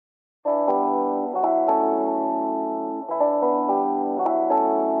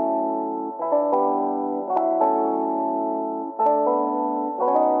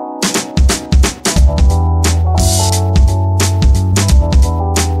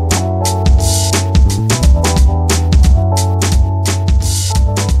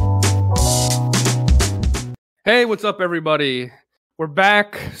Hey, what's up, everybody? We're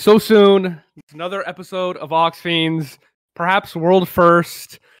back so soon. It's another episode of Aux Fiends, perhaps world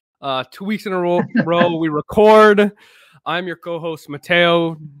first. 2 weeks in a row we record. I'm your co-host,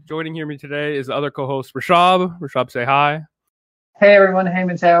 Mateo. Joining me today is the other co-host, Rishabh. Rishabh, say hi. Hey, everyone. Hey,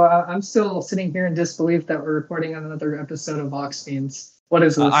 Mateo. I'm still sitting here in disbelief that we're recording another episode of Aux Fiends. What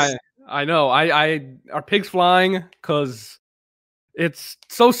is this? I know. Our pig's flying because it's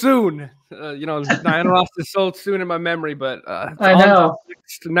so soon. Diana Ross is so soon in my memory, but I know.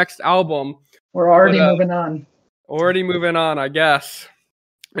 Next album. We're already moving on. Already moving on, I guess.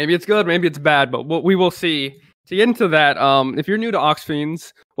 Maybe it's good, maybe it's bad, but we will see. To get into that, if you're new to Aux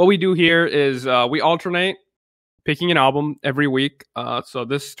Fiends, what we do here is we alternate picking an album every week. So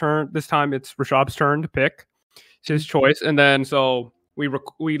this time it's Rishabh's turn to pick. It's his choice, and then so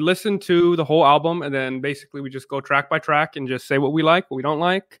we listen to the whole album, and then basically we just go track by track and just say what we like, what we don't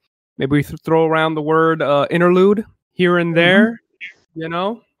like. Maybe we throw around the word interlude here and there. You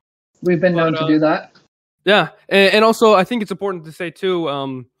know, we've been known to do that. Yeah, and also I think it's important to say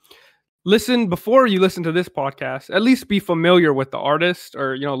too. Listen before you listen to this podcast. At least be familiar with the artist,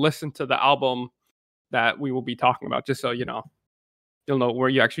 or listen to the album that we will be talking about, just so you'll know where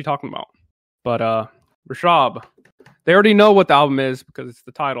you're actually talking about. But Rishabh, they already know what the album is because it's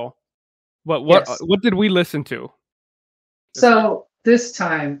the title. What did we listen to? So this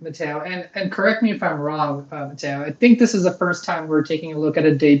time, Mateo, and correct me if I'm wrong, Mateo, I think this is the first time we're taking a look at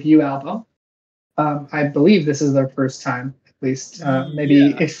a debut album. I believe this is their first time, at least.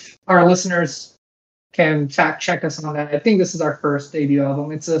 If our listeners can fact check us on that, I think this is our first debut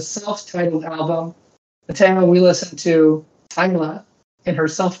album. It's a self-titled album. Mateo, we listened to Tyla in her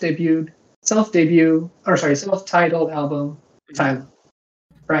self-titled album, Tyla,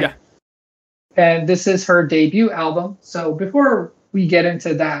 right? Yeah. And this is her debut album. So before we get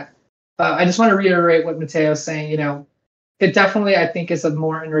into that, I just want to reiterate what Mateo's saying. It definitely, I think, is a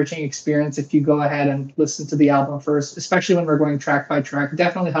more enriching experience if you go ahead and listen to the album first, especially when we're going track by track. It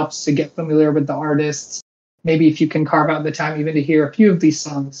definitely helps to get familiar with the artists. Maybe if you can carve out the time even to hear a few of these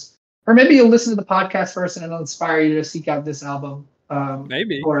songs. Or maybe you'll listen to the podcast first and it'll inspire you to seek out this album. Or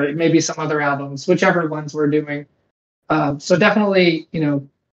maybe some other albums, whichever ones we're doing. So definitely,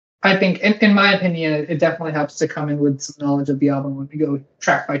 I think, in my opinion, it definitely helps to come in with some knowledge of the album when we go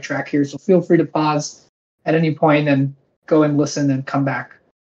track by track here. So feel free to pause at any point and go and listen and come back.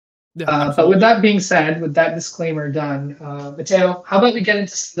 Yeah, but with that being said, with that disclaimer done, Mateo, how about we get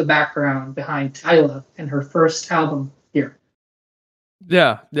into the background behind Tyla and her first album here?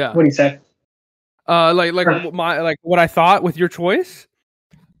 Yeah. What do you say? What I thought with your choice.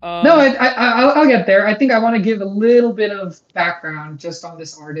 No, I'll get there. I think I want to give a little bit of background just on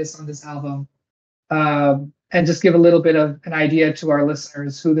this artist, on this album, and just give a little bit of an idea to our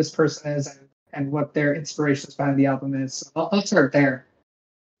listeners who this person is and what their inspirations behind the album is. So I'll start there.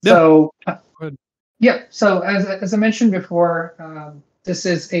 Yeah. So as I mentioned before, this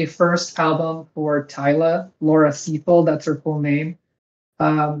is a first album for Tyla, Laura Seifel. That's her full name.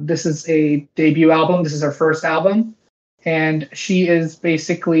 This is a debut album. This is her first album. And she is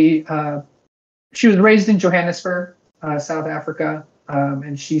basically, she was raised in Johannesburg, South Africa.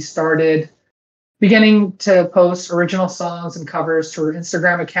 And she started beginning to post original songs and covers to her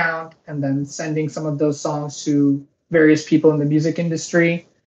Instagram account, and then sending some of those songs to various people in the music industry.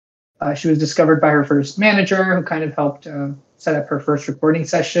 She was discovered by her first manager, who kind of helped set up her first recording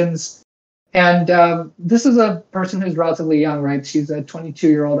sessions. And this is a person who's relatively young, right? She's a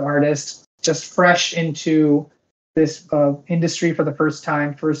 22-year-old artist, just fresh into this industry for the first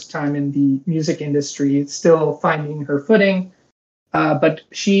time in the music industry, still finding her footing. But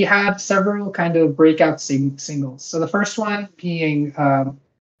she had several kind of breakout singles. So the first one being,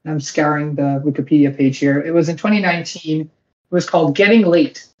 I'm scouring the Wikipedia page here. It was in 2019. It was called Getting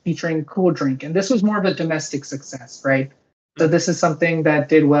Late, featuring Cool Drink. And this was more of a domestic success, right? So this is something that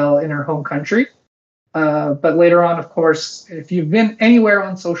did well in her home country. But later on, of course, if you've been anywhere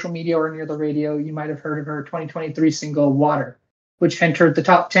on social media or near the radio, you might have heard of her 2023 single, Water, which entered the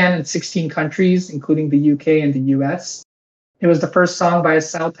top 10 in 16 countries, including the UK and the US. It was the first song by a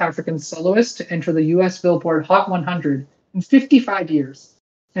South African soloist to enter the US Billboard Hot 100 in 55 years.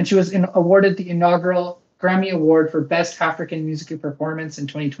 And she was awarded the inaugural Grammy Award for Best African Music Performance in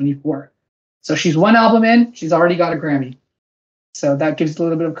 2024. So she's one album in, she's already got a Grammy. So that gives a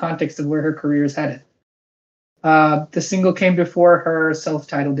little bit of context of where her career is headed. The single came before her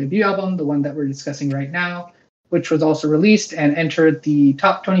self-titled debut album, the one that we're discussing right now, which was also released and entered the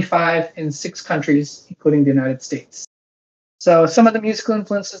top 25 in 6 countries, including the United States. So some of the musical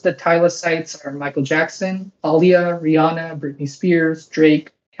influences that Tyla cites are Michael Jackson, Aaliyah, Rihanna, Britney Spears,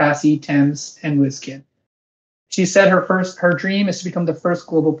 Drake, Cassie, Thames, and Wizkid. She said her dream is to become the first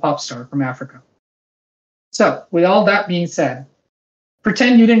global pop star from Africa. So, with all that being said,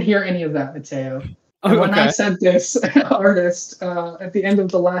 pretend you didn't hear any of that, Mateo. And when I said this artist at the end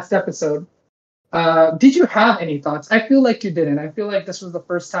of the last episode, did you have any thoughts? I feel like you didn't. I feel like this was the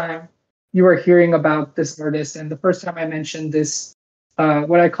first time you were hearing about this artist, and the first time I mentioned this,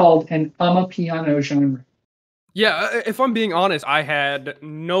 what I called an amapiano genre. Yeah, if I'm being honest, I had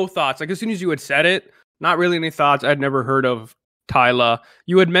no thoughts. Like, as soon as you had said it, not really any thoughts. I'd never heard of Tyla.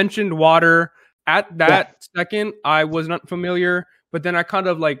 You had mentioned Water. At that second, I was not familiar, but then I kind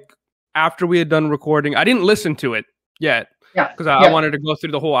of like, after we had done recording, I didn't listen to it yet. Yeah. Because I wanted to go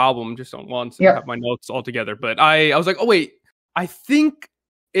through the whole album just on once and have my notes all together. But I was like, oh, wait, I think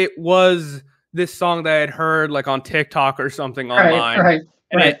it was this song that I had heard like on TikTok or something online.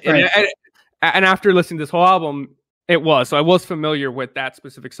 And after listening to this whole album, it was. So I was familiar with that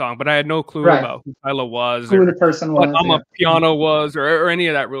specific song, but I had no clue about who Tyla was, who the person was, what piano was, or any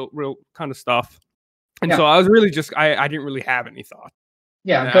of that real kind of stuff. And so I was really just, I didn't really have any thoughts.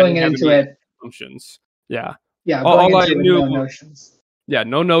 Yeah, going into it. Assumptions. Yeah. Yeah, all I knew. No notions. Yeah,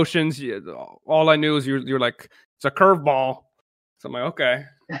 no notions. Yeah, all I knew is you're like, it's a curveball. So I'm like, okay,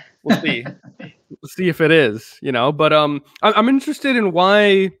 we'll see. We'll see if it is, you know. But I'm interested in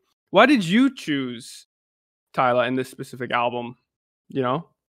why did you choose Tyla in this specific album? You know?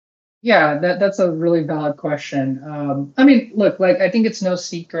 Yeah, that's a really valid question. I mean, look, like I think it's no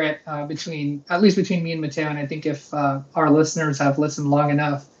secret between me and Mateo, and I think if our listeners have listened long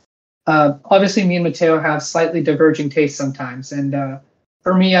enough, obviously me and Mateo have slightly diverging tastes sometimes. And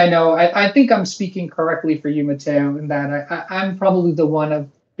for me, I think I'm speaking correctly for you, Mateo, in that I'm probably the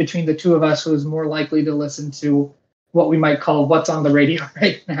one between the two of us who is more likely to listen to what we might call what's on the radio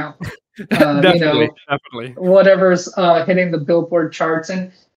right now. Definitely. Whatever's hitting the Billboard charts.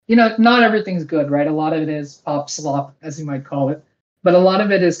 And not everything's good, right? A lot of it is pop slop, as you might call it. But a lot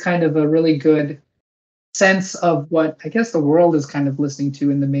of it is kind of a really good sense of what I guess the world is kind of listening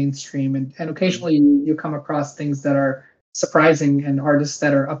to in the mainstream. And occasionally you come across things that are surprising and artists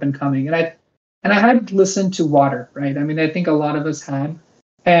that are up and coming. And I had listened to Water, right? I mean, I think a lot of us had.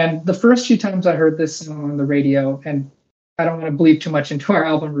 And the first few times I heard this song on the radio, and I don't want to bleed too much into our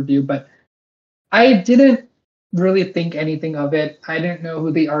album review, but I didn't really think anything of it. I didn't know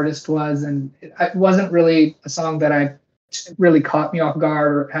who the artist was, and it wasn't really a song that really caught me off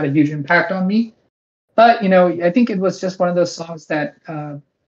guard or had a huge impact on me. But, I think it was just one of those songs that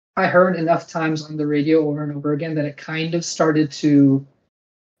I heard enough times on the radio over and over again that it kind of started to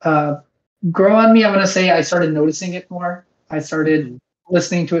grow on me. I want to say I started noticing it more. I started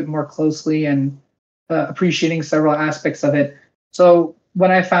listening to it more closely and appreciating several aspects of it. So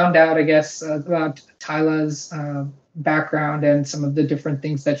when I found out, I guess, about Tyla's background and some of the different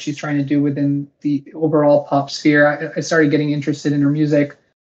things that she's trying to do within the overall pop sphere, I started getting interested in her music.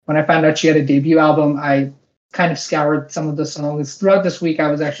 When I found out she had a debut album, I kind of scoured some of the songs. Throughout this week, I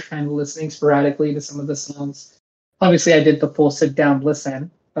was actually kind of listening sporadically to some of the songs. Obviously, I did the full sit-down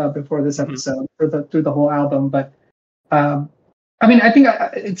listen before this episode through the whole album. But I mean, I think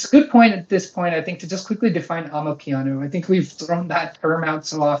it's a good point at this point, I think, to just quickly define amapiano. I think we've thrown that term out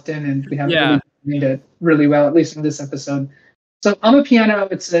so often, and we haven't really made it really well, at least in this episode. So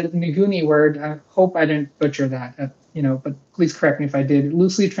amapiano, it's a Nguni word. I hope I didn't butcher that, but please correct me if I did. It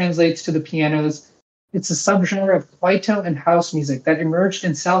loosely translates to the pianos. It's a subgenre of kwaito and house music that emerged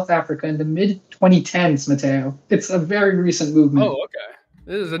in South Africa in the mid-2010s, Mateo. It's a very recent movement. Oh, okay.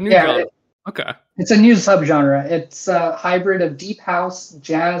 This is a new genre. Okay. It's a new subgenre. It's a hybrid of deep house,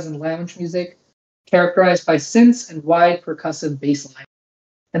 jazz, and lounge music, characterized by synths and wide percussive bass line.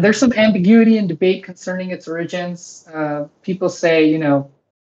 And there's some ambiguity and debate concerning its origins. People say,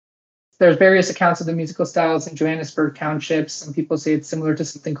 there's various accounts of the musical styles in Johannesburg townships. Some people say it's similar to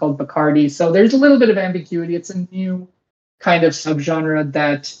something called Bacardi. So there's a little bit of ambiguity. It's a new kind of subgenre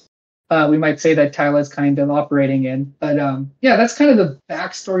that we might say that Tyla is kind of operating in. But that's kind of the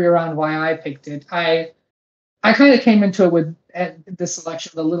backstory around why I picked it. I kind of came into it with this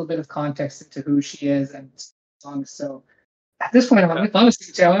selection with a little bit of context into who she is and songs. So at this point,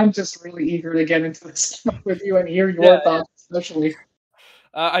 honestly, Joe, I'm just really eager to get into this with you and hear your thoughts, especially.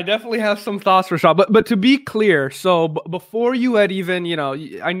 I definitely have some thoughts, Rishabh. But to be clear, so before you had even,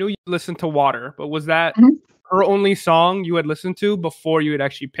 I knew you listened to Water, but was that her only song you had listened to before you had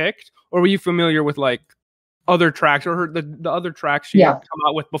actually picked? Or were you familiar with like other tracks or the other tracks she had come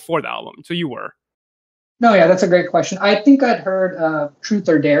out with before the album? So you were. No, that's a great question. I think I'd heard Truth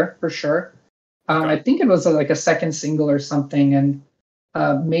or Dare for sure. I think it was like a second single or something, and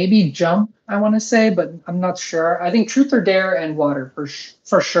maybe Jump, I want to say, but I'm not sure. I think Truth or Dare and Water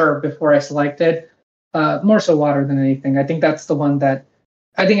for sure before I selected. More so Water than anything. I think that's the one that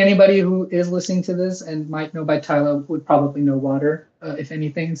I think anybody who is listening to this and might know by Tyla would probably know Water, if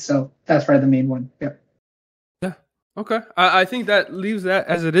anything. So that's probably the main one. Yeah. Yeah. Okay. I think that leaves that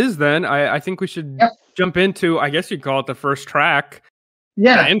as it is then. I think we should Yep. jump into, I guess you'd call it the first track.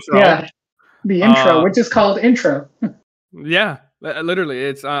 Yeah. The intro. Yeah. The intro, which is called Intro. Yeah. Literally.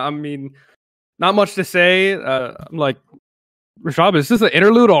 It's, I mean, not much to say. I'm like, Rishabh, is this an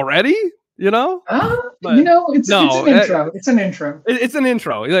interlude already? You know? It's an intro. It's an intro. It's an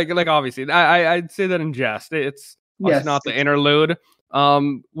intro. Like obviously. I'd say that in jest. It's not the interlude.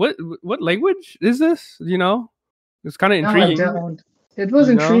 What language is this? You know? It's kind of intriguing. No, I don't. It was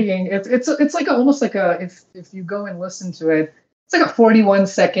intriguing. It's like almost like if you go and listen to it, it's like a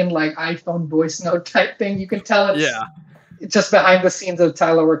 41-second like iPhone voice note type thing. You can tell it's just behind the scenes of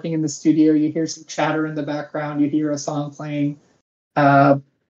Tyla working in the studio. You hear some chatter in the background. You hear a song playing.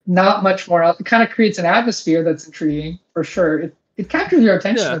 Not much more else. It kind of creates an atmosphere that's intriguing for sure. It captures your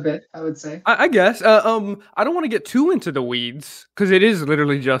attention a bit, I would say. I guess. I don't want to get too into the weeds because it is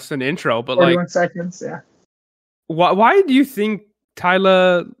literally just an intro. But 41 seconds, yeah. Why do you think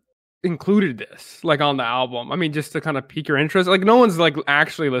Tyla included this like on the album? I mean, just to kind of pique your interest. Like no one's like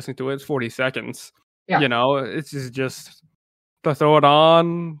actually listening to it. It's 40 seconds. Yeah. You know, it's just to throw it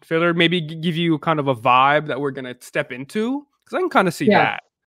on filler. Maybe give you kind of a vibe that we're gonna step into because I can kind of see that.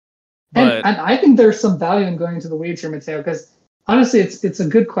 But and I think there's some value in going into the weeds here, Mateo, because honestly, it's a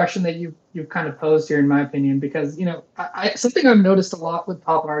good question that you've kind of posed here, in my opinion, because something I've noticed a lot with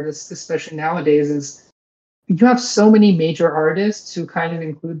pop artists, especially nowadays, is you have so many major artists who kind of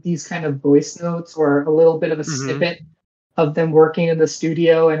include these kind of voice notes or a little bit of a snippet of them working in the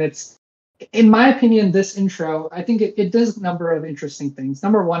studio, and it's, in my opinion, this intro, I think it does a number of interesting things.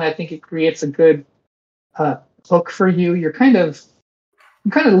 Number one, I think it creates a good hook for you. You kind of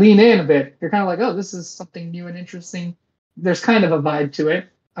lean in a bit. You're kind of like, oh, this is something new and interesting. There's kind of a vibe to it.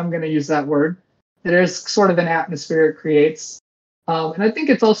 I'm going to use that word. There's sort of an atmosphere it creates. And I think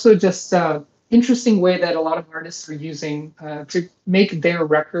it's also just an interesting way that a lot of artists are using to make their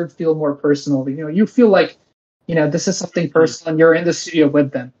record feel more personal. You feel like, this is something personal and you're in the studio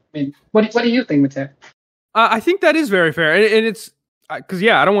with them. I mean, what do you think, Mateo? I think that is very fair. And it's because,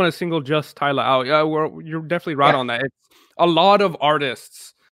 I don't want to single just Tyla out. You're definitely right on that. It's a lot of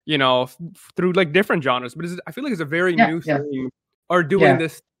artists, through like different genres, but I feel like it's a very new thing, are doing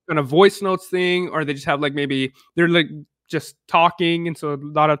this kind of voice notes thing, or they just have like maybe they're like just talking. And so a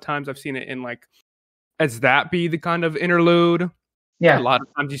lot of times I've seen it in like, as that be the kind of interlude. Yeah. A lot of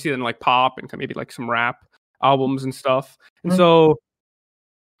times you see it in like pop and maybe like some rap albums and stuff. And so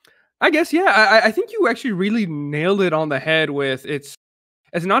I guess, I think you actually really nailed it on the head with it's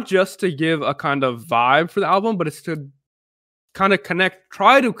not just to give a kind of vibe for the album, but it's to kind of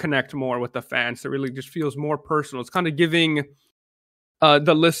try to connect more with the fans. So it really just feels more personal. It's kind of giving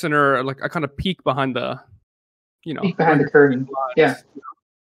the listener like a kind of peek behind the, peek behind the curtain. Yeah.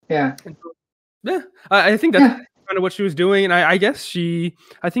 I think that's kind of what she was doing, and I guess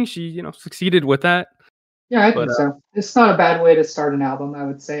I think she succeeded with that. Yeah, I think so. It's not a bad way to start an album, I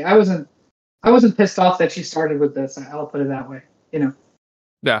would say. I wasn't pissed off that she started with this. I'll put it that way.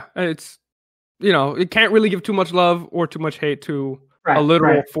 Yeah, it's it can't really give too much love or too much hate to a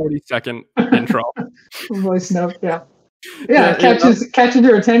literal 40-second intro. Voice note, it catches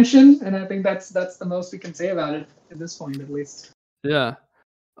your attention, and I think that's the most we can say about it at this point, at least. Yeah.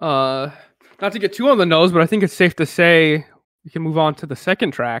 Not to get too on the nose, but I think it's safe to say we can move on to the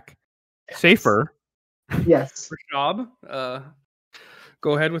second track, Safer. Yes. Rishabh,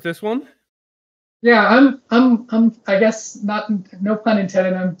 go ahead with this one. Yeah, I'm I guess no pun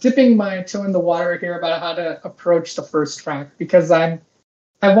intended. I'm dipping my toe in the water here about how to approach the first track, because I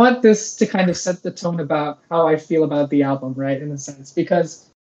want this to kind of set the tone about how I feel about the album, right? In a sense, because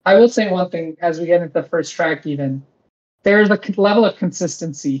I will say one thing as we get into the first track, even there's a level of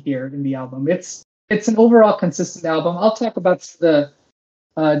consistency here in the album. It's an overall consistent album. I'll talk about the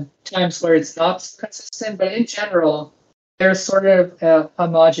times where it's not consistent, but in general, there's sort of a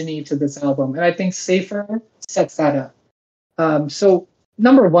homogeny to this album, and I think Safer sets that up. So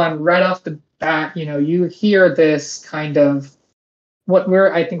number one, right off the bat, you hear this kind of what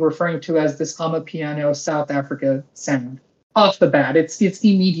we're, I think, referring to as this Amapiano South Africa sound. Off the bat, it's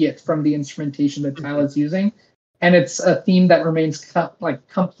immediate from the instrumentation that Tyla's using, and it's a theme that remains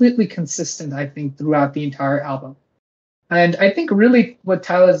completely consistent, I think, throughout the entire album. And I think really what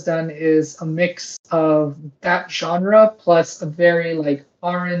Tyla's done is a mix of that genre plus a very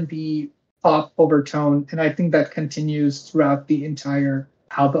R&B pop overtone, and I think that continues throughout the entire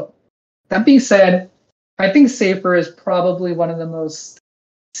album. That being said, I think Safer is probably one of the most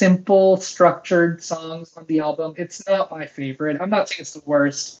simple, structured songs on the album. It's not my favorite. I'm not saying it's the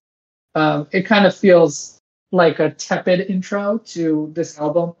worst. It kind of feels like a tepid intro to this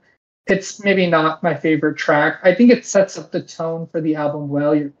album. It's maybe not my favorite track. I think it sets up the tone for the album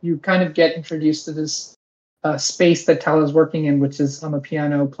well. You kind of get introduced to this space that Tyla's working in, which is on a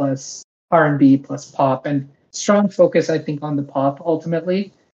piano plus R&B plus pop, and strong focus, I think, on the pop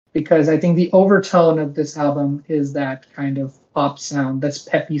ultimately, because I think the overtone of this album is that kind of pop sound, that's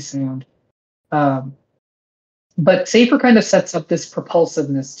peppy sound. But Safer kind of sets up this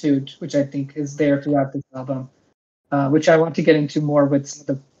propulsiveness too, which I think is there throughout this album, which I want to get into more with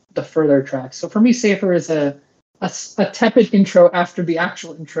some of the further tracks. So for me, Safer is a tepid intro after the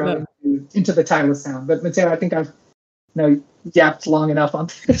actual intro into the Tyla sound. But Mateo, I think I've yapped long enough on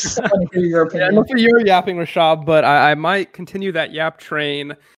this. I want to hear your opinion. I know for your yapping, Rishabh, but I might continue that yap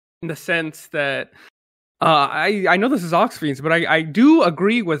train in the sense that I know this is Aux Fiends, but I do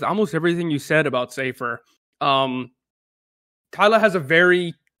agree with almost everything you said about Safer. Tyla has a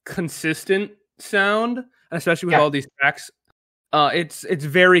very consistent sound, especially with all these tracks. It's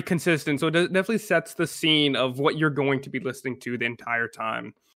very consistent, so it definitely sets the scene of what you're going to be listening to the entire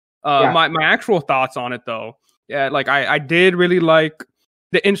time. My actual thoughts on it, though, like I did really like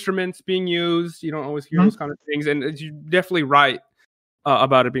the instruments being used. You don't always hear those kind of things, and you're definitely right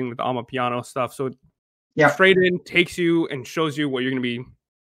about it being with the Amapiano stuff. So straight in takes you and shows you what you're going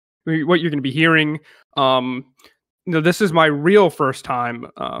to be hearing. This is my real first time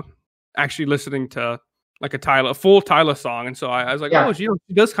actually listening to like a full Tyla song, and so I was like, she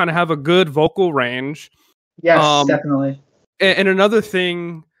does kind of have a good vocal range. Yes, definitely. And another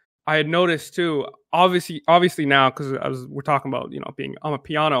thing I had noticed too, obviously now because we're talking about being on a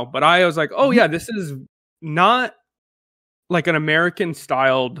piano, but I was like, this is not like an American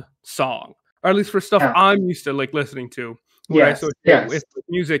styled song, or at least for stuff I'm used to like listening to. With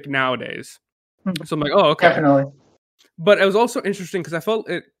music nowadays. So I'm like, okay, definitely. But it was also interesting because I felt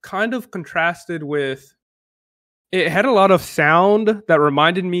it kind of contrasted with. It had a lot of sound that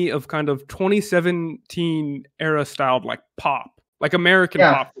reminded me of kind of 2017 era styled like pop, like American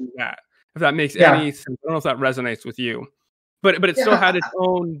pop from that. If that makes any sense. I don't know if that resonates with you, but it still had its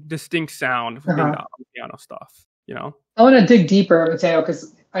own distinct sound from being the piano stuff. I want to dig deeper, Mateo,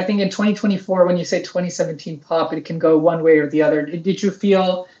 because I think in 2024, when you say 2017 pop, it can go one way or the other. Did you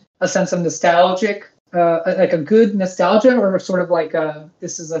feel a sense of nostalgic, like a good nostalgia, or sort of like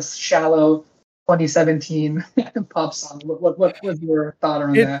this is a shallow 2017 pop song? What was your thought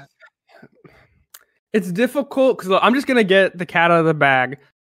on that? It's difficult because I'm just gonna get the cat out of the bag.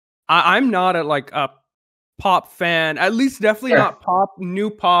 I'm not a pop fan, at least definitely not new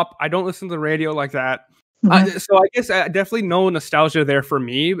pop. I don't listen to the radio like that. So I guess definitely no nostalgia there for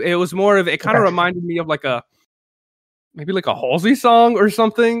me. It was more of, it kind of reminded me of maybe like a Halsey song or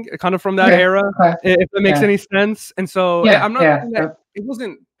something, kind of from that era, if that makes any sense. And so I'm not saying that it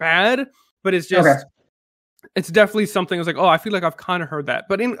wasn't bad, but it's just, it's definitely something. I was like, I feel like I've kind of heard that.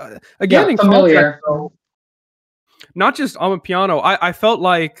 But in familiar. Context, though, not just on a piano, I felt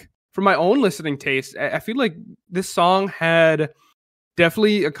like, for my own listening taste, I feel like this song had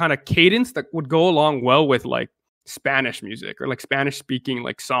definitely a kind of cadence that would go along well with like Spanish music or like Spanish speaking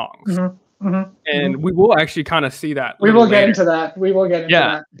like songs. And we will actually kind of see that. We will get into that.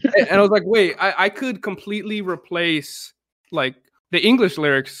 And I was like, wait, I could completely replace like the English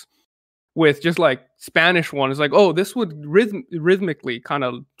lyrics with just like Spanish one. It's like, this would rhythmically kind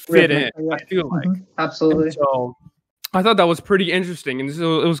of fit in. I feel like. Absolutely. And so I thought that was pretty interesting. And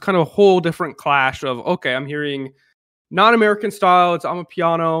so it was kind of a whole different clash of, I'm hearing not American style, it's on a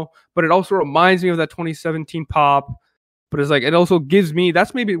piano, but it also reminds me of that 2017 pop. But it's like, it also gives me,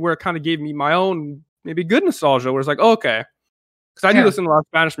 that's maybe where it kind of gave me my own maybe good nostalgia, where it's like, okay. Because I do listen to a lot of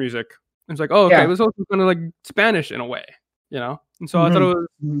Spanish music. And it's like, it was also kind of like Spanish in a way, And so I thought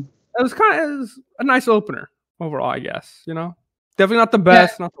it was kind of a nice opener overall, I guess, Definitely not the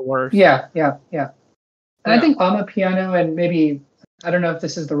best, not the worst. Yeah. And I think Amapiano, and maybe, I don't know if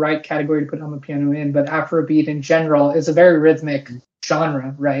this is the right category to put Amapiano in, but Afrobeat in general is a very rhythmic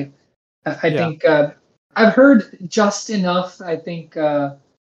genre, right? I think I've heard just enough, I think,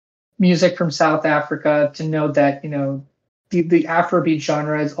 music from South Africa to know that, the Afrobeat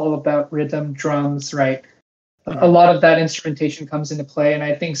genre is all about rhythm, drums, right? A lot of that instrumentation comes into play, and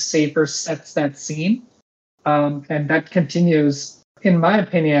I think Safer sets that scene. And that continues, in my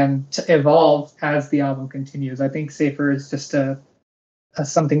opinion, to evolve as the album continues. I think Safer is just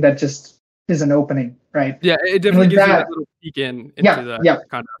something that just is an opening, right? Yeah, it definitely gives you a little peek into the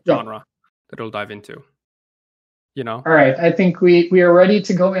kind of genre that it'll dive into. All right, I think we are ready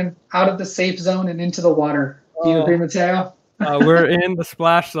to go out of the safe zone and into the water. Do you agree, Mateo? We're in the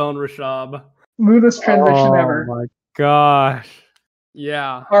splash zone, Rishabh. Smoothest transition ever. Oh my gosh.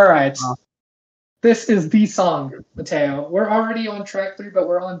 Yeah. All right. This is the song, Mateo. We're already on track 3, but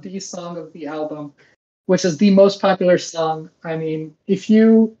we're on the song of the album, which is the most popular song. I mean, if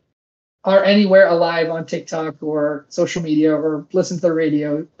you are anywhere alive on TikTok or social media or listen to the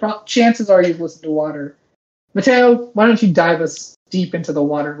radio, chances are you've listened to Water. Mateo, why don't you dive us deep into the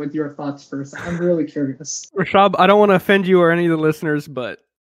water with your thoughts first? I'm really curious. Rishabh, I don't want to offend you or any of the listeners, but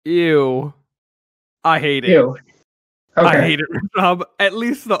ew. I hate it. Ew. Okay. I hate it, Rishabh. At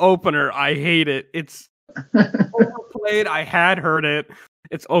least the opener, I hate it. It's overplayed. I had heard it.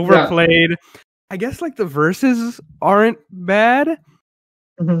 It's overplayed. Yeah. I guess like the verses aren't bad.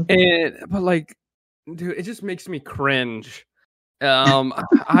 But like, dude, it just makes me cringe.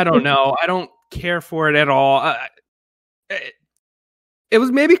 I don't know. I don't care for it at all. It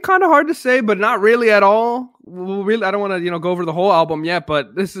was maybe kind of hard to say, but not really at all. Really, I don't want to, go over the whole album yet,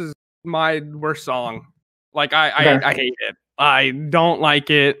 but this is my worst song. Like, I hate it. I don't like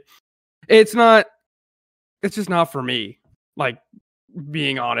it. It's just not for me. Like,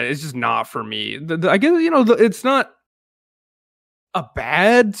 being on it, it's just not for me. I guess, it's not a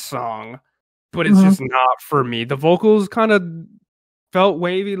bad song, but it's just not for me. The vocals kind of felt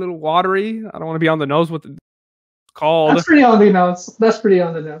wavy, a little watery. I don't want to be on the nose with it's called. That's pretty on the nose.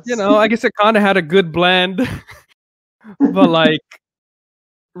 I guess it kind of had a good blend. But like,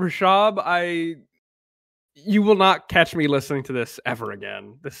 Rishabh, you will not catch me listening to this ever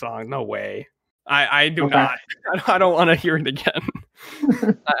again. This song, no way. I do not. I don't want to hear it again.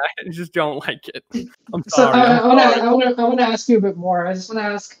 I just don't like it. I'm sorry. So I want to ask you a bit more. I just want to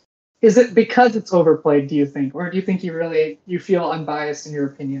ask: is it because it's overplayed? Do you think, or do you think you feel unbiased in your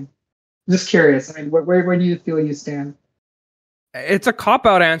opinion? Just curious. I mean, where do you feel you stand? It's a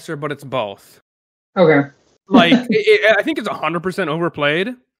cop-out answer, but it's both. Okay. Like, I think it's 100%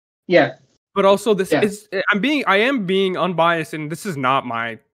 overplayed. Yeah. But also, I am being unbiased, and this is not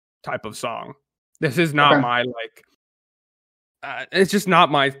my type of song. This is not my, it's just not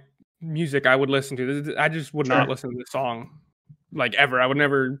my music I would listen to. I just would not listen to this song, like, ever. I would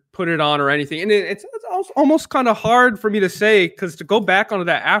never put it on or anything. And it's almost kind of hard for me to say, because to go back onto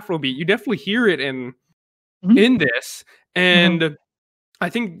that Afro beat, you definitely hear it in this. And I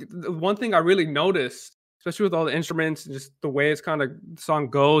think the one thing I really noticed, especially with all the instruments and just the way it's kind of the song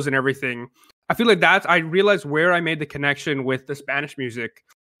goes and everything, I feel like I realized where I made the connection with the Spanish music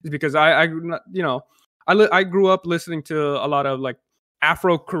is because I grew up listening to a lot of like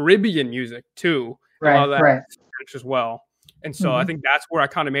Afro-Caribbean music too, right? Spanish as well, and so I think that's where I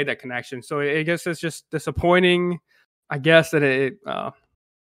kind of made that connection. So I guess it's just disappointing. I guess that it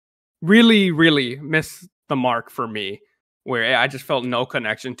really, really missed the mark for me, where I just felt no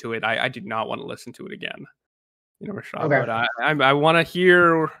connection to it. I did not want to listen to it again, Rishabh. But I want to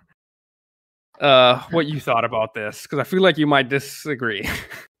hear what you thought about this, because I feel like you might disagree.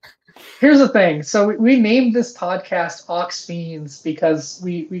 Here's the thing. So we named this podcast Aux Fiends because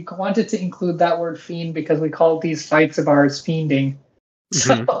we wanted to include that word fiend because we call these fights of ours fiending.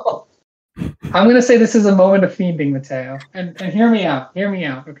 So I'm going to say this is a moment of fiending, Mateo. And hear me out,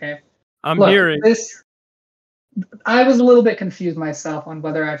 okay? I'm hearing. I was a little bit confused myself on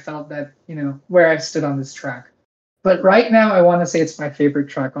whether I felt that, where I stood on this track. But right now, I want to say it's my favorite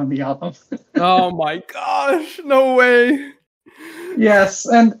track on the album. Oh my gosh, no way. Yes,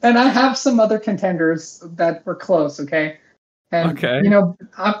 and I have some other contenders that were close, okay? And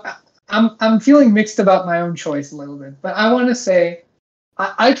I'm feeling mixed about my own choice a little bit. But I want to say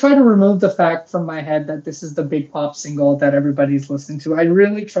I try to remove the fact from my head that this is the big pop single that everybody's listening to. I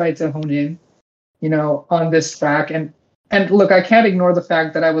really try to hone in, on this track. And look, I can't ignore the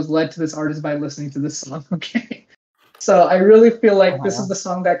fact that I was led to this artist by listening to this song, okay? So I really feel like this is the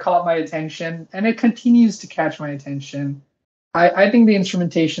song that caught my attention, and it continues to catch my attention. I think the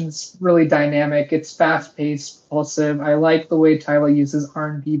instrumentation's really dynamic. It's fast-paced, impulsive. I like the way Tyla uses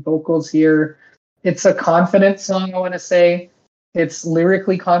R&B vocals here. It's a confident song, I want to say. It's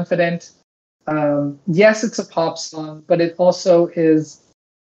lyrically confident. Yes, it's a pop song, but it also is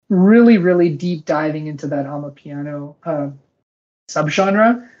really, really deep diving into that amapiano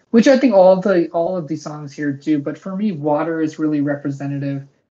subgenre, which I think all of these songs here do. But for me, Water is really representative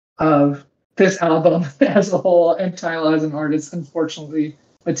of this album as a whole, and Tyla as an artist. Unfortunately,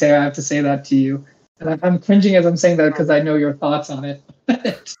 Mateo, I have to say that to you, and I'm cringing as I'm saying that because I know your thoughts on it.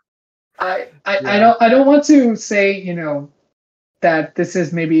 I don't want to say that this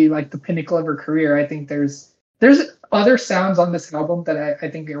is maybe like the pinnacle of her career. I think there's other sounds on this album that I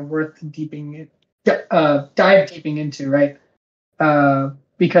think are worth dive deeping into, right?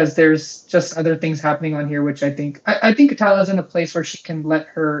 because there's just other things happening on here, which I think Tyla's in a place where she can let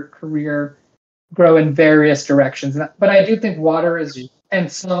her career grow in various directions. But I do think Water is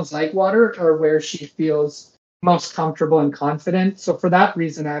and Songs Like Water are where she feels most comfortable and confident. So for that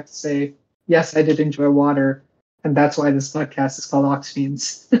reason, I have to say, yes, I did enjoy Water, and that's why this podcast is called Aux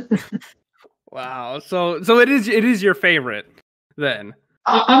Fiends. Wow. So it is your favorite then.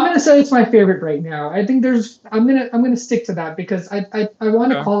 I'm gonna say it's my favorite right now. I think I'm gonna stick to that because I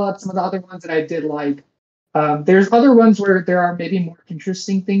want to call out some of the other ones that I did like. There's other ones where there are maybe more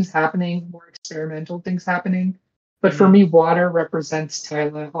interesting things happening, more experimental things happening. But for me, Water represents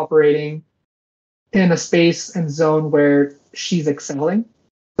Tyla operating in a space and zone where she's excelling.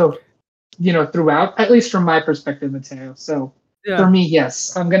 So, throughout, at least from my perspective, Mateo. So for me,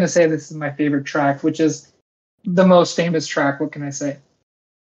 yes, I'm going to say this is my favorite track, which is the most famous track. What can I say?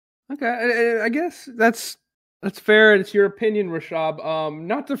 Okay, I guess that's fair. It's your opinion, Rishabh.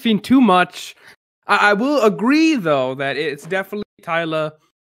 Not to fiend too much. I will agree, though, that it's definitely Tyla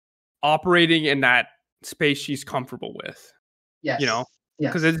operating in that space she's comfortable with. Yes.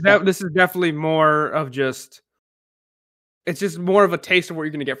 Because this is definitely more of just, it's just more of a taste of what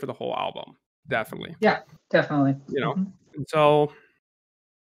you're going to get for the whole album. Definitely. Yeah, definitely. And so,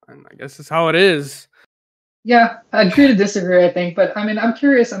 and I guess that's how it is. Yeah, I agree to disagree, I think. But I'm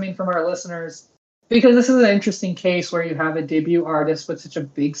curious, from our listeners, because this is an interesting case where you have a debut artist with such a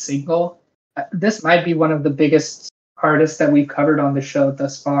big single. This might be one of the biggest artists that we've covered on the show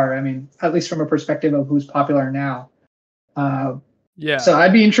thus far. At least from a perspective of who's popular now. So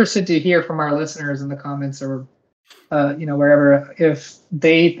I'd be interested to hear from our listeners in the comments or, wherever, if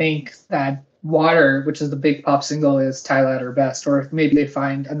they think that Water, which is the big pop single, is Tyla at her best, or if maybe they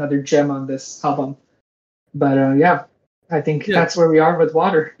find another gem on this album. But I think that's where we are with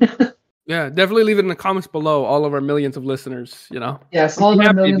Water. Yeah, definitely leave it in the comments below, all of our millions of listeners, Yes, all of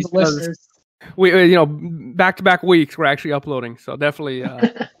our millions of listeners. We, back-to-back weeks we're actually uploading, so definitely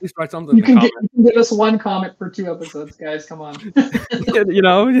please write something. You can give us one comment per 2 episodes, guys. Come on.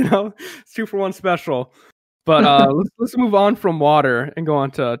 It's 2 for 1 special. But let's move on from Water and go on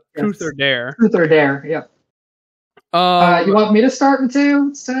to Truth or Dare. Truth or Dare, yeah. You want me to start,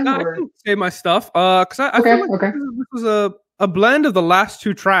 Mateo? I can say my stuff. Because I feel like this was a blend of the last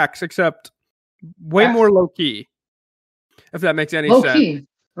 2 tracks, except way more low key. If that makes any sense. Low key.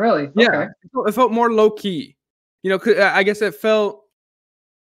 Really? Yeah, it felt more low key. 'Cause I guess it felt.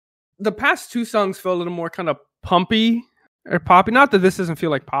 The past 2 songs felt a little more kind of pumpy or poppy. Not that this doesn't feel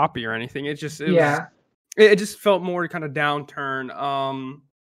like poppy or anything. It just it just felt more kind of downturn.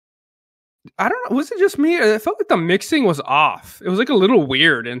 I don't know. Was it just me? It felt like the mixing was off. It was like a little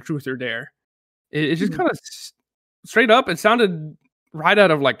weird in Truth or Dare. It just kind of straight up. It sounded right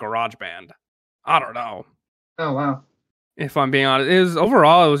out of like GarageBand. I don't know. Oh wow. If I'm being honest, it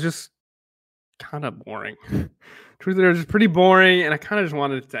was just kind of boring. Truth or Dare was just pretty boring, and I kind of just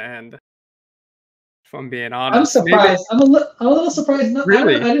wanted it to end. If I'm being honest, I'm surprised. I'm a little surprised. No,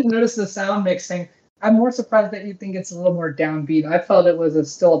 really? I didn't notice the sound mixing. I'm more surprised that you think it's a little more downbeat. I felt it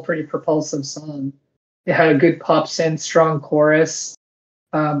was still a pretty propulsive song. It had a good pop synth, strong chorus.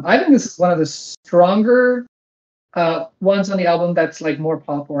 I think this is one of the stronger ones on the album that's like more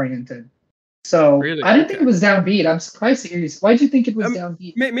pop oriented. So really? I didn't think it was downbeat. I'm surprised to hear you. Why did you think it was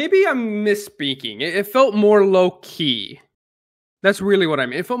downbeat? Maybe I'm misspeaking. It felt more low key. That's really what I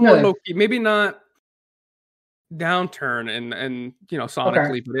mean. It felt more low key. Maybe not downturn and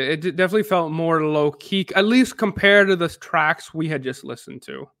sonically, but it definitely felt more low key, at least compared to the tracks we had just listened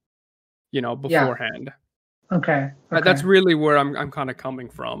to, beforehand. Okay. That's really where I'm kind of coming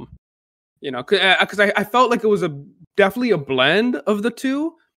from, because I felt like it was definitely a blend of the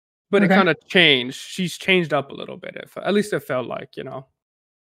 2. But it kind of changed. She's changed up a little bit. At least it felt like,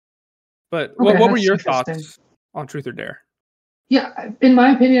 But what were your thoughts on Truth or Dare? Yeah, in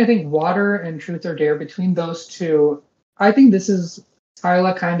my opinion, I think Water and Truth or Dare, between those 2, I think this is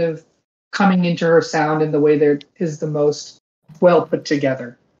Tyla kind of coming into her sound in the way that is the most well put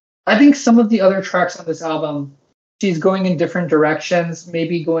together. I think some of the other tracks on this album, she's going in different directions,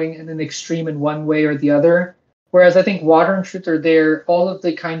 maybe going in an extreme in one way or the other. Whereas I think Water and Truth or Dare, all of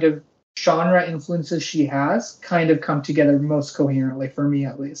the kind of genre influences she has kind of come together most coherently, for me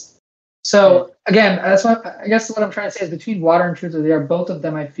at least. So again, that's what I guess what I'm trying to say is between Water and Truth or Dare, both of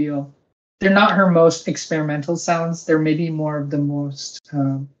them I feel they're not her most experimental sounds. They're maybe more of the most I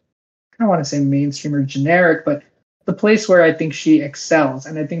don't want to say mainstream or generic, but the place where I think she excels,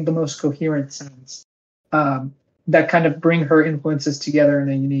 and I think the most coherent sounds that kind of bring her influences together in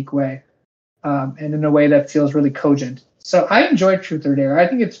a unique way. And in a way that feels really cogent. So I enjoyed Truth or Dare. I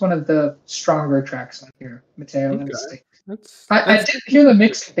think it's one of the stronger tracks on here, Mateo. I did hear the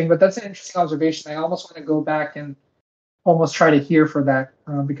mixing thing, but that's an interesting observation. I almost want to go back and almost try to hear for that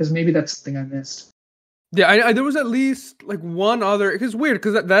because maybe that's something I missed. Yeah, I there was at least like one other. It's weird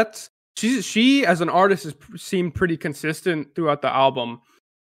because that's she as an artist has seemed pretty consistent throughout the album,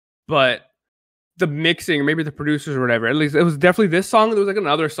 but the mixing, maybe the producers or whatever. At least it was definitely this song. There was like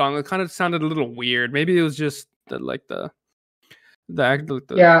another song that kind of sounded a little weird. Maybe it was just the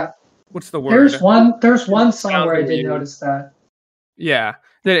yeah. What's the word? There's one song where I did notice that. Yeah,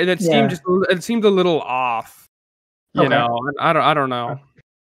 that seemed a little off. You know, I don't know,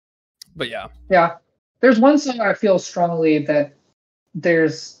 but yeah. Yeah, there's one song I feel strongly that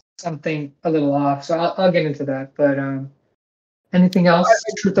there's something a little off. So I'll get into that. But anything else?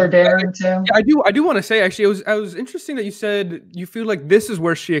 Truth or Dare? I do want to say actually, it was interesting that you said you feel like this is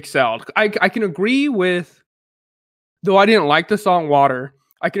where she excelled. I can agree with, though I didn't like the song Water.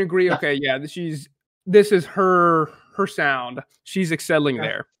 I can agree. Yeah. Okay, yeah, this is her sound. She's excelling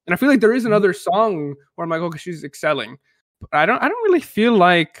there, and I feel like there is another song where I'm like, okay, she's excelling, but I don't really feel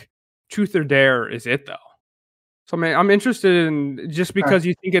like Truth or Dare is it though. So I mean, I'm interested in just because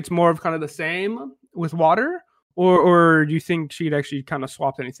you think it's more of kind of the same with Water, or do you think she'd actually kind of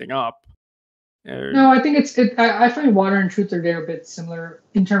swapped anything up? No, I think I find Water and Truth or Dare a bit similar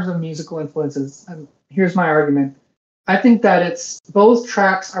in terms of musical influences. And here's my argument. I think that it's both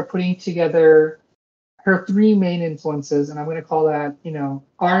tracks are putting together her three main influences, and I'm going to call that,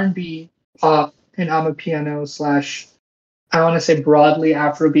 R&B, pop, and amapiano / I want to say broadly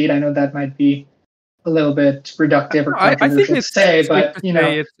Afrobeat. I know that might be a little bit reductive or controversial to say, but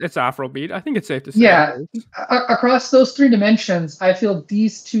it's Afrobeat. I think it's safe to say. Yeah, across those three dimensions, I feel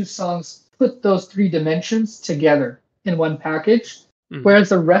these two songs put those three dimensions together in one package. Mm-hmm. Whereas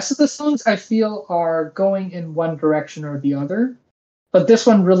the rest of the songs I feel are going in one direction or the other, but this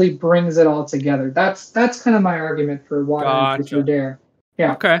one really brings it all together. That's kind of my argument for Water and Truth or Dare.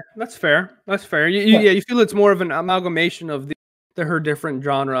 Yeah. Okay, that's fair. You feel it's more of an amalgamation of her different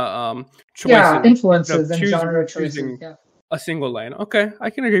genre choices. Yeah, influences and genre choices. Yeah. A single lane. Okay, I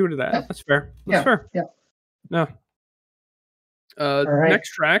can agree with that. Yeah. That's fair. That's fair. Yeah. No.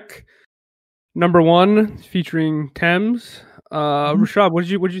 Next track, number 1, featuring Thames. Rishabh, what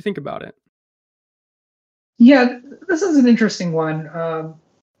did you think about it? Yeah, this is an interesting one.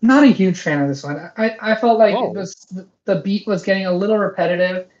 Not a huge fan of this one. I felt like it was the beat was getting a little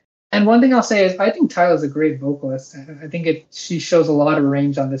repetitive. And one thing I'll say is I think Tyla's a great vocalist. I think she shows a lot of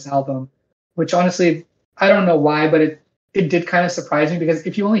range on this album, which honestly, I don't know why, but it did kind of surprise me because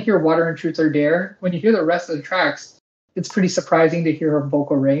if you only hear Water and Truth or Dare, when you hear the rest of the tracks, it's pretty surprising to hear her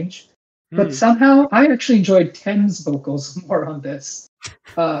vocal range. But somehow I actually enjoyed Thames' vocals more on this.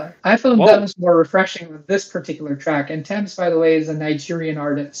 I found them more refreshing with this particular track. And Thames, by the way, is a Nigerian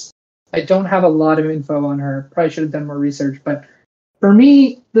artist. I don't have a lot of info on her. Probably should have done more research. But for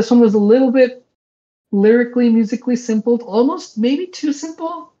me, this one was a little bit lyrically, musically simple, almost maybe too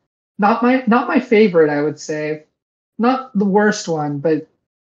simple. Not my favorite, I would say. Not the worst one, but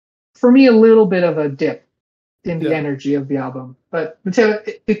for me, a little bit of a dip in the energy of the album. But Mateo,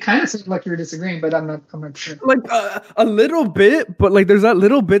 it kind of seemed like you were disagreeing, but I'm not sure. Like a little bit, but like there's that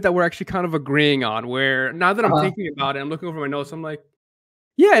little bit that we're actually kind of agreeing on. Where now that I'm thinking about it, I'm looking over my notes. I'm like,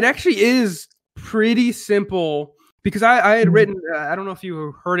 yeah, it actually is pretty simple. Because I had written, I don't know if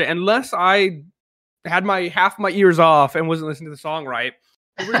you heard it, unless I had half my ears off and wasn't listening to the song right.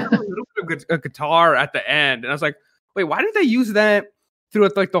 There was a little bit of a guitar at the end, and I was like, wait, why did they use that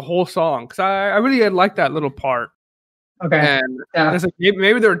throughout like the whole song? Because I really liked that little part. Okay. And it's like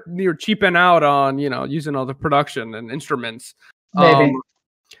maybe they're cheaping out on using all the production and instruments. Maybe.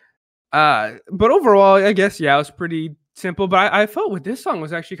 But overall, I guess it was pretty simple. But I felt with this song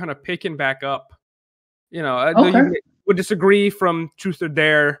was actually kind of picking back up. You would disagree from Truth or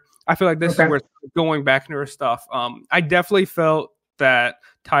Dare. I feel like this is where it's going back into her stuff. I definitely felt that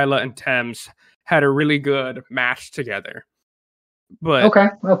Tyla and Thames had a really good match together. But okay.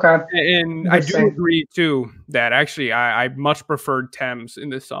 And I do agree too that actually I much preferred Thames in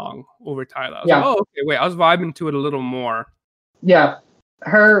this song over Tyla. I was like, okay, wait, I was vibing to it a little more. Yeah,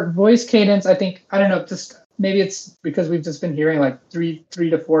 her voice cadence. I don't know. Just maybe it's because we've just been hearing like three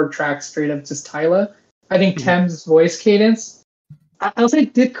to four tracks straight up just Tyla. I think Thames' voice cadence, I'll say,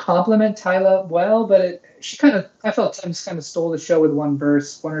 did complement Tyla well, but I felt Thames kind of stole the show with one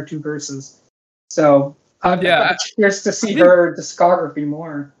or two verses. So I'm curious to see her discography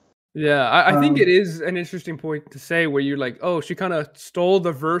more. Yeah, I think it is an interesting point to say where you're like, oh, she kind of stole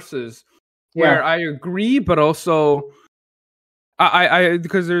the verses. Where I agree, but also I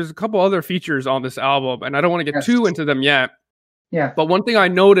because there's a couple other features on this album, and I don't want to get too into them yet. Yeah. But one thing I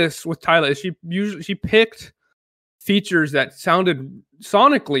noticed with Tyla is she picked features that sounded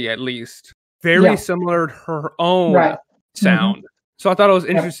sonically, at least, very similar to her own sound. Mm-hmm. So I thought it was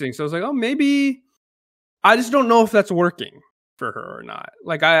interesting. So I was like, oh, maybe I just don't know if that's working for her or not.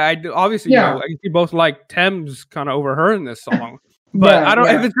 Like I obviously, I can see both like Thames kind of over her in this song, but I don't.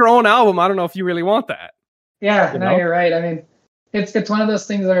 If it's her own album, I don't know if you really want that. Yeah, you're right. I mean, it's one of those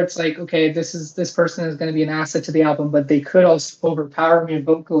things where it's like, okay, this person is going to be an asset to the album, but they could also overpower me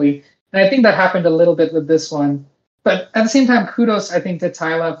vocally. And I think that happened a little bit with this one. But at the same time, kudos, I think, to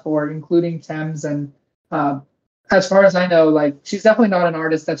Tyla for including Thames. And as far as I know, like, she's definitely not an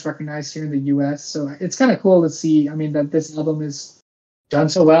artist that's recognized here in the U.S. So it's kind of cool to see, I mean, that this album is done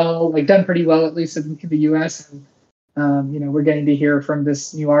so well, like done pretty well, at least in the U.S. And, we're getting to hear from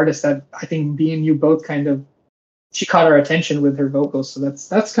this new artist that I think me and you both she caught our attention with her vocals. So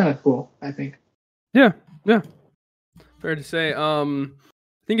that's kind of cool, I think. Yeah. Fair to say. I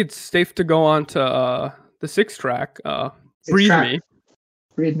think it's safe to go on to the 6th track, Breathe Me.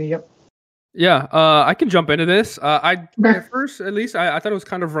 Breathe Me, yep. Yeah, I can jump into this. At first, at least, I thought it was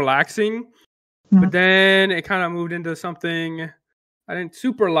kind of relaxing, but then it kind of moved into something I didn't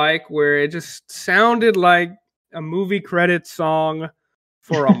super like, where it just sounded like a movie credit song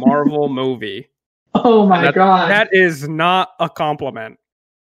for a Marvel movie. Oh my God. That is not a compliment.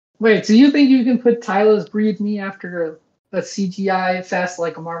 Wait, so you think you can put Tyla's Breathe Me after a CGI fest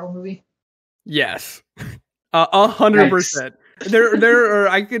like a Marvel movie? Yes. 100%. There are,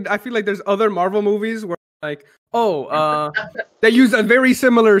 I feel like there's other Marvel movies where like, they use a very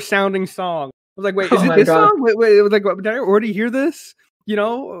similar sounding song. I was like, wait, is it this song? Wait, like, did I already hear this?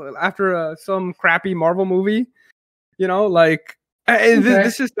 After some crappy Marvel movie, like,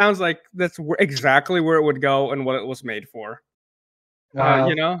 this just sounds like that's exactly where it would go and what it was made for.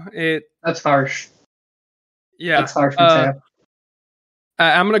 Wow. That's harsh. Yeah. That's harsh.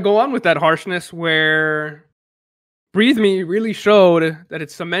 I'm going to go on with that harshness where Breathe Me really showed that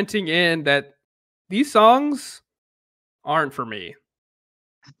it's cementing in that these songs aren't for me.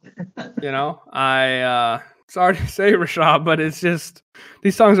 Sorry to say, Rishabh, but it's just,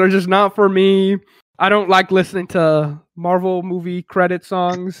 these songs are just not for me. I don't like listening to Marvel movie credit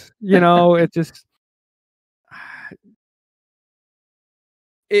songs. It just,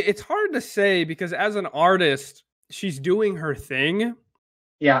 it's hard to say because as an artist, she's doing her thing.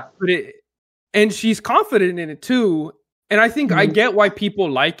 Yeah. And she's confident in it too. And I think I get why people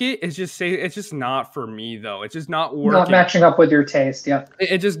like it. It's just not for me though. It's just not working. Not matching up with your taste. Yeah.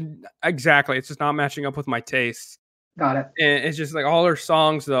 It's just not matching up with my taste. Got it. And it's just like all her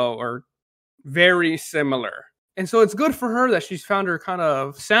songs though are very similar. And so it's good for her that she's found her kind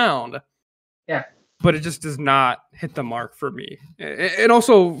of sound. Yeah. But it just does not hit the mark for me. And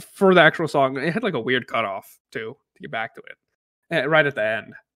also for the actual song, it had like a weird cutoff too, to get back to it. Right at the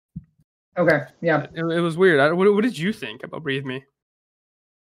end. Okay, yeah. It was weird. What did you think about Breathe Me?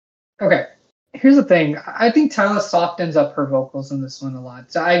 Okay, here's the thing. I think Tyla softens up her vocals in this one a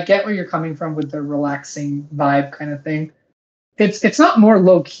lot. So I get where you're coming from with the relaxing vibe kind of thing. It's not more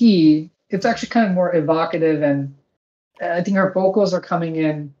low key. It's actually kind of more evocative, and I think her vocals are coming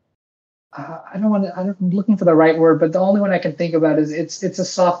in. I'm looking for the right word, but the only one I can think about is it's a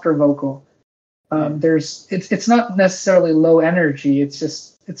softer vocal. It's not necessarily low energy.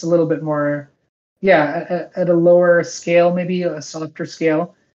 It's a little bit more, at a lower scale, maybe a softer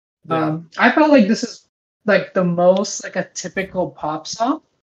scale. Yeah. I felt like this is like the most like a typical pop song,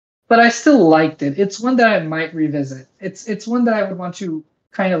 but I still liked it. It's one that I might revisit. It's one that I would want to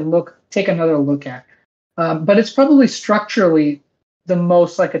kind of take another look at. But it's probably structurally the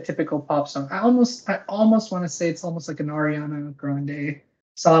most like a typical pop song. I almost want to say it's almost like an Ariana Grande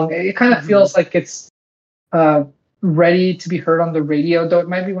song. It kind of feels like it's ready to be heard on the radio, though it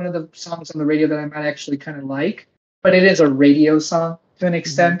might be one of the songs on the radio that I might actually kind of like, but it is a radio song to an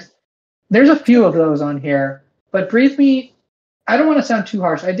extent. There's a few of those on here, but Breathe Me, I don't want to sound too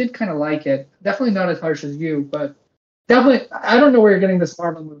harsh. I did kind of like it. Definitely not as harsh as you, but definitely, I don't know where you're getting this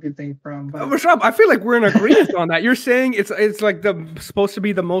Marvel movie thing from. But Rishabh, I feel like we're in agreement on that. You're saying it's like supposed to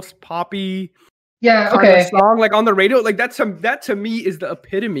be the most poppy song like on the radio. Like that to me is the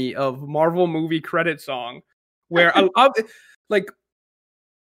epitome of Marvel movie credit song. Where like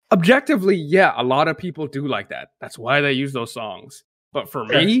objectively, a lot of people do like that. That's why they use those songs. But for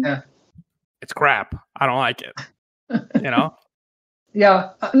me, it's crap. I don't like it. Yeah.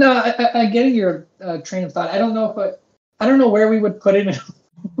 No, I get your train of thought. I don't know where we would put it in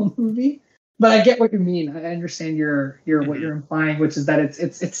a movie, but I get what you mean. I understand what you're implying, which is that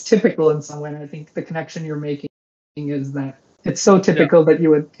it's typical in some way. And I think the connection you're making is that it's so typical that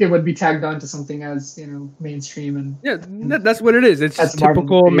it would be tagged on to something as mainstream and that's what it is. It's just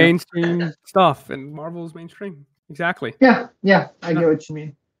typical mainstream stuff, and Marvel's mainstream. exactly. Yeah, I get what you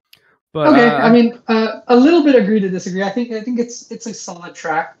mean. But Okay, I mean, a little bit agree to disagree. I think it's a solid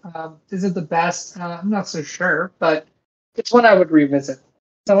track. Is it the best? I'm not so sure, but it's one I would revisit.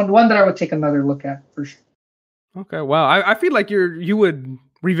 So one that I would take another look at for sure. okay, wow. I feel like you would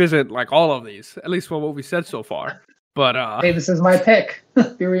revisit like all of these, at least for what we said so far. But Hey, this is my pick.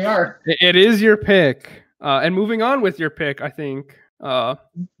 Here we are. it is your pick. And moving on with your pick, I think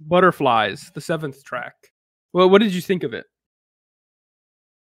Butterflies, the 7th track. Well, what did you think of it?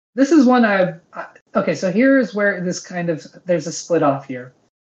 This is one okay, so here's where there's a split off here.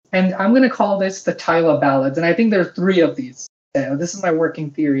 And I'm going to call this the Tyla ballads. And I think there's 3 of these. Yeah, this is my working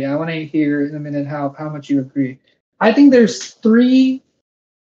theory. I want to hear in a minute how much you agree. I think there's 3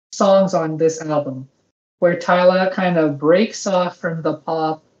 songs on this album where Tyla kind of breaks off from the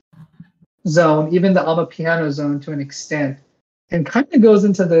pop zone, even the Amapiano zone to an extent, and kind of goes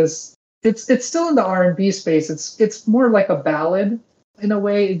into this. It's still in the R&B space. It's more like a ballad in a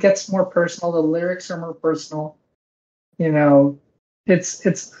way. It gets more personal. The lyrics are more personal. You know, it's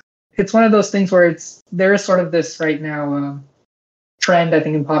one of those things where there is sort of this right now trend, I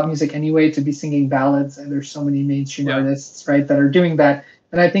think, in pop music anyway, to be singing ballads, and there's so many mainstream artists, right, that are doing that.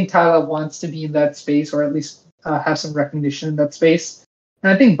 And I think Tyla wants to be in that space, or at least have some recognition in that space.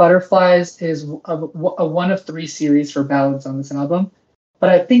 And I think Butterflies is a one of 3 series for ballads on this album,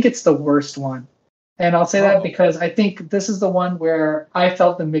 but I think it's the worst one. And I'll say that because I think this is the one where I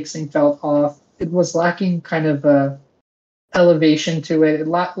felt the mixing felt off. It was lacking kind of elevation to it. It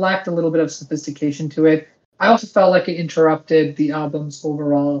lacked a little bit of sophistication to it. I also felt like it interrupted the album's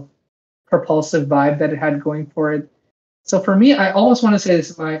overall propulsive vibe that it had going for it. So for me, I almost want to say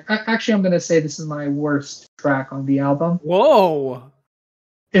this is I'm going to say this is my worst track on the album. Whoa.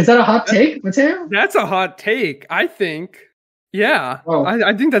 Is that a hot take, Mateo? That's a hot take, I think. Yeah. Oh,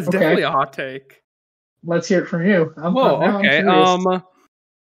 I think that's definitely a hot take. Let's hear it from you. Okay.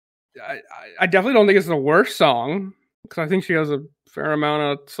 I definitely don't think it's the worst song, because I think she has a fair amount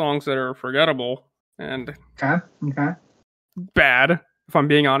of songs that are forgettable and bad, if I'm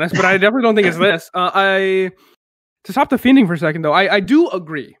being honest. But I definitely don't think it's this. To stop the fiending for a second, though, I do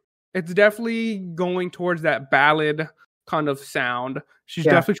agree. It's definitely going towards that ballad kind of sound. She's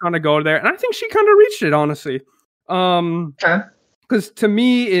definitely trying to go there, and I think she kind of reached it, honestly. Because to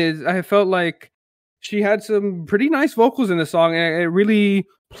me, I felt like she had some pretty nice vocals in the song, and it really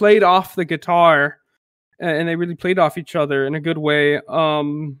played off the guitar, and they really played off each other in a good way.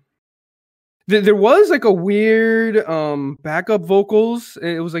 There was like a weird backup vocals.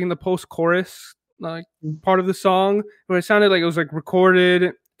 It was like in the post-chorus like part of the song, but it sounded like it was like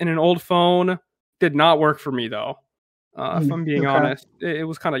recorded in an old phone. Did not work for me though. If I'm being honest, it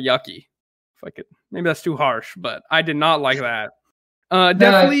was kind of yucky. If I could, maybe that's too harsh, but I did not like that.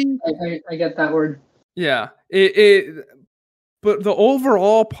 Definitely, I get that word. Yeah, but the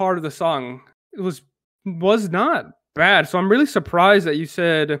overall part of the song was not bad. So I'm really surprised that you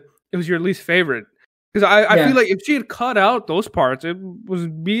said it was your least favorite, because I feel like if she had cut out those parts, it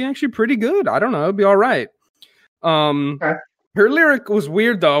would be actually pretty good. I don't know, it'd be all right. Her lyric was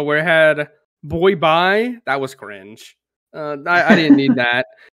weird though, where it had "boy bye." That was cringe. I didn't need that.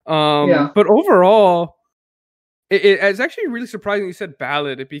 But overall, it's actually really surprising you said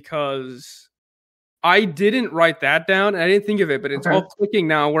ballad, because I didn't write that down and I didn't think of it, but it's all clicking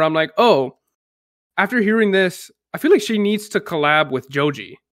now where I'm like, oh, after hearing this, I feel like she needs to collab with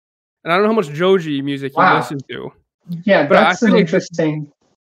Joji. And I don't know how much Joji music you listen to. Yeah, but that's an interesting.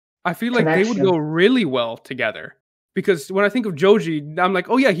 I feel like they would go really well together, because when I think of Joji, I'm like,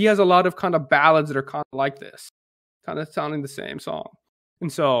 oh yeah, he has a lot of kind of ballads that are kind of like this, kind of sounding the same song.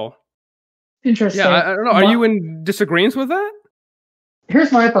 And so, interesting. Yeah, I don't know. Are you in disagreement with that?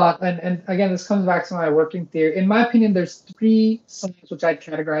 Here's my thought, and again, this comes back to my working theory. In my opinion, there's 3 songs which I'd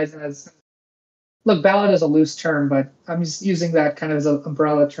categorize as. Look, ballad is a loose term, but I'm just using that kind of as an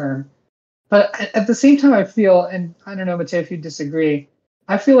umbrella term. But at the same time, I feel, and I don't know, Mateo, if you disagree,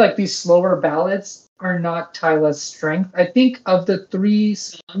 I feel like these slower ballads are not Tyla's strength. I think of the 3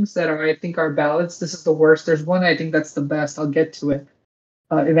 songs that I think are ballads, this is the worst. There's one I think that's the best. I'll get to it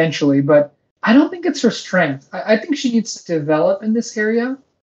eventually, but I don't think it's her strength. I think she needs to develop in this area.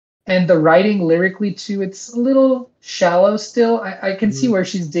 And the writing lyrically, too, it's a little shallow still. I can see where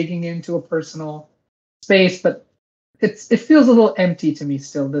she's digging into a personal space, but it feels a little empty to me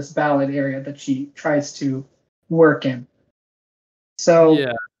still, this ballad area that she tries to work in. So,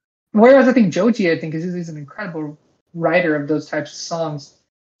 whereas I think Joji, is an incredible writer of those types of songs.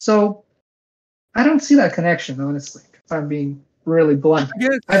 So, I don't see that connection, honestly, if I'm being really blunt.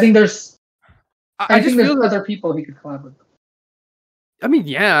 I think there's... I think there's other people he could collab with. I mean,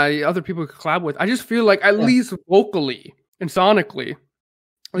 yeah, other people could collab with. I just feel like at least vocally and sonically,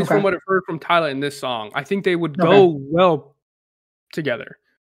 at least from what I've heard from Tyla in this song, I think they would go well together.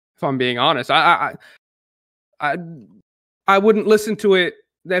 If I'm being honest, I wouldn't listen to it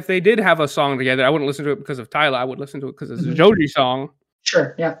if they did have a song together. I wouldn't listen to it because of Tyla. I would listen to it because it's a Joji song.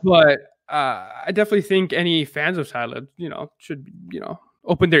 Sure, yeah. But I definitely think any fans of Tyla, should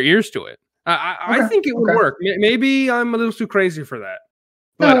open their ears to it. I think it would work. Maybe I'm a little too crazy for that.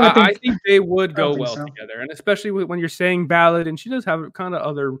 But I think they would go well together, and especially when you're saying ballad, and she does have kind of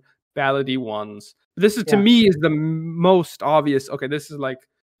other ballady ones. This is to me is the most obvious. Okay, this is like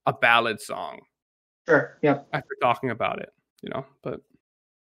a ballad song. Sure. Yep. After talking about it, but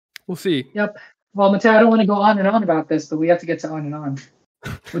we'll see. Yep. Well, Mateo, I don't want to go on and on about this, but we have to get to On and On,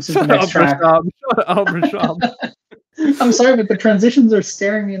 which is the next track. Shut up, Rishabh. I'm sorry, but the transitions are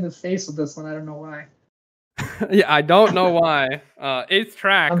staring me in the face with this one. I don't know why. Yeah, I don't know why. 8th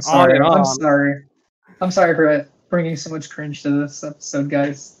track. I'm sorry. I'm sorry for bringing so much cringe to this episode,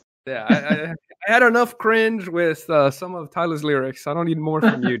 guys. Yeah, I had enough cringe with some of Tyla's lyrics. I don't need more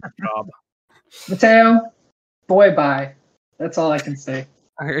from you, Rob. Mateo, boy, bye. That's all I can say.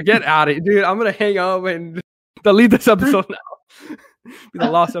 Get out of here, dude. I'm gonna hang up and delete this episode now. Be the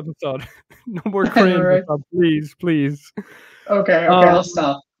last episode. No more cringe, right? Please. Okay, I'll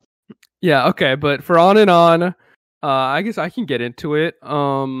stop. Yeah, okay, but for On and On, I guess I can get into it.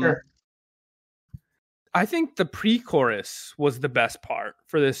 Sure. I think the pre-chorus was the best part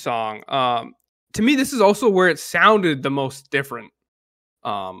for this song. To me, this is also where it sounded the most different.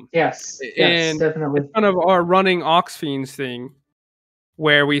 Yes, definitely. It's kind of our running Aux Fiends thing,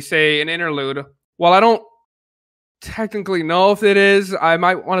 where we say an interlude. Well, I don't technically know if it is. I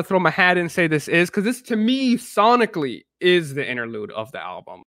might want to throw my hat in and say this is, because this, to me, sonically, is the interlude of the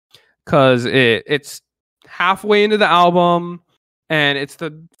album. Because it's halfway into the album, and it's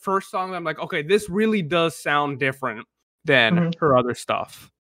the first song that I'm like, okay, this really does sound different than her other stuff.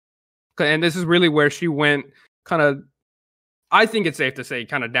 And this is really where she went kind of, I think it's safe to say,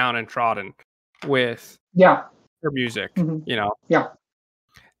 kind of down and trodden with her music, Yeah.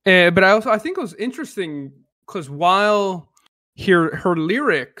 But I think it was interesting because while her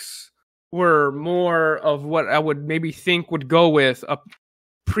lyrics were more of what I would maybe think would go with a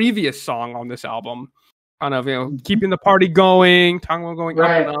previous song on this album, kind of keeping the party going, talking about going up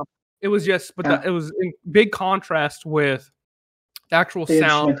and up. It was just, but it was in big contrast with the actual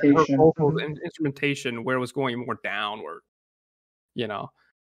sound, her vocals, and instrumentation, where it was going more downward.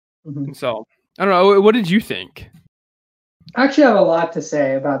 And so I don't know. What did you think? I actually have a lot to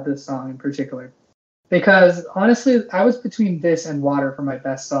say about this song in particular, because honestly, I was between this and Water for my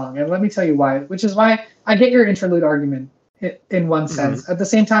best song, and let me tell you why. Which is why I get your interlude argument in one sense. At the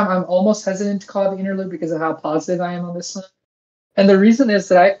same time, I'm almost hesitant to call it the interlude because of how positive I am on this song. And the reason is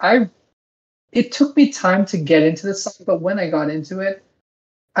that it took me time to get into this song, but when I got into it,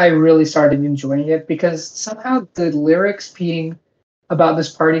 I really started enjoying it, because somehow the lyrics being about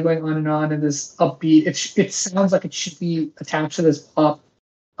this party going on and this upbeat, it sounds like it should be attached to this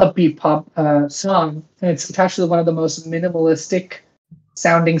upbeat pop song, and it's attached to one of the most minimalistic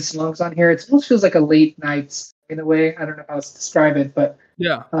sounding songs on here. It almost feels like a late night in a way. I don't know how else to describe it, but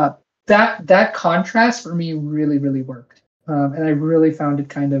that contrast for me really, really worked, and I really found it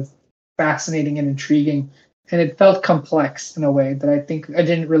kind of fascinating and intriguing, and it felt complex in a way that I think I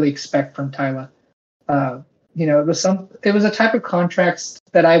didn't really expect from Tyla. It was a type of contrast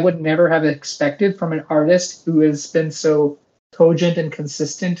that I would never have expected from an artist who has been so cogent and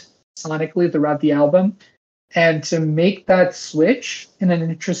consistent sonically throughout the album. And to make that switch in an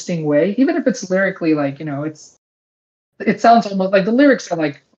interesting way, even if it's lyrically it sounds almost like the lyrics are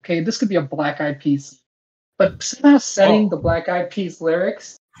like, okay, this could be a Black Eyed Peas, but somehow setting the Black Eyed Peas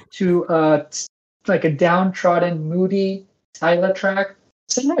lyrics to like a downtrodden, moody Tyla track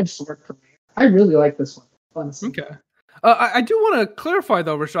somehow just worked for me. I really like this one. Honestly. Okay. I do want to clarify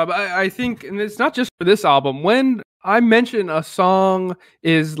though, Rishabh. I think, and it's not just for this album, when I mention a song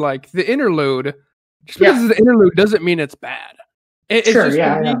is like the interlude, just because it's the interlude doesn't mean it's bad.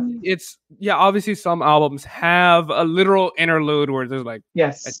 It's obviously some albums have a literal interlude where there's like,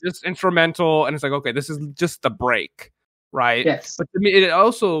 it's just instrumental, and it's like, okay, this is just the break, right? Yes. But to me, it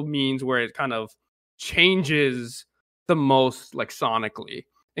also means where it kind of changes the most, like sonically,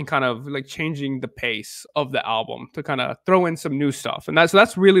 and kind of like changing the pace of the album to kind of throw in some new stuff. And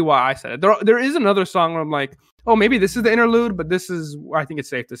that's really why I said it. There is another song where I'm like, oh, maybe this is the interlude, but this is, I think it's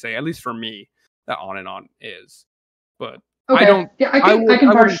safe to say, at least for me, that On and On is. But okay. I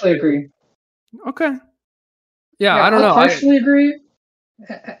can partially agree. Okay. Yeah, I don't know. Partially agree.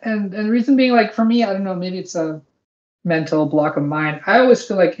 And the reason being, like, for me, I don't know, maybe it's mental block of mine. I always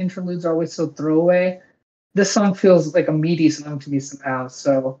feel like interludes are always so throwaway. This song feels like a meaty song to me somehow.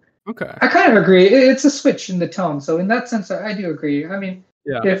 So Okay. I kind of agree. It's a switch in the tone. So in that sense, I do agree. I mean,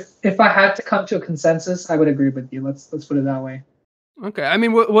 Yeah. if I had to come to a consensus, I would agree with you. Let's put it that way. Okay. I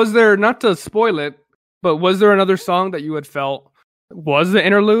mean, was there, not to spoil it, but was there another song that you had felt was the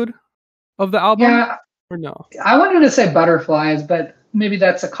interlude of the album, Yeah, or no? I wanted to say butterflies, but maybe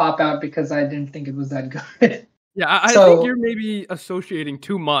that's a cop out because I didn't think it was that good. Yeah, I think So you're maybe associating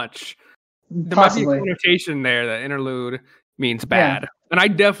too much. There might be a possibly, connotation there that interlude means yeah, bad. And I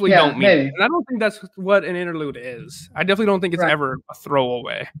definitely yeah, don't mean it. maybe And I don't think that's what an interlude is. I definitely don't think it's right. ever a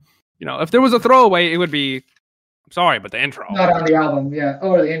throwaway. You know, if there was a throwaway, it would be, I'm sorry, but the intro. Not on the album, yeah,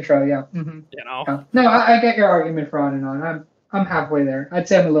 or the intro, yeah. You know? Yeah. No, I get your argument for on and on. I'm halfway there. I'd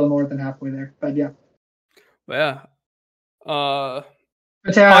say I'm a little more than halfway there, but yeah. But yeah.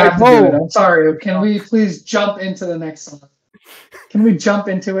 But yeah, I have to do it. I'm sorry. Can we please jump into the next song? Can we jump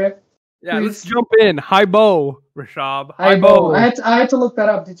into it? Yeah, Please? let's jump in. Hi Bo, Rishabh. Hi Bo. I had to look that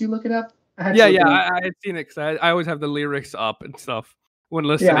up. Did you look it up? I had seen it because I always have the lyrics up and stuff when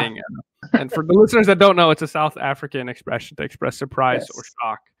listening. Yeah. And for the listeners that don't know, it's a South African expression to express surprise or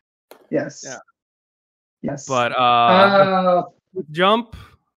shock. Yes. Yeah. Yes. But Jump,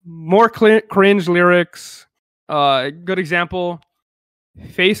 more cringe lyrics. Good example.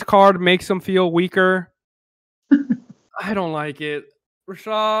 Face card makes them feel weaker. I don't like it.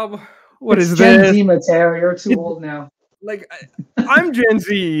 Rishabh, what is Gen this? Z, Mateo. You're too old now. Like, I'm Gen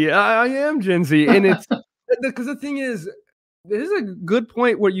Z. I am Gen Z. And it's because the thing is, this is a good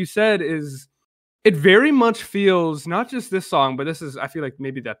point. What you said is it very much feels not just this song, but this is, I feel like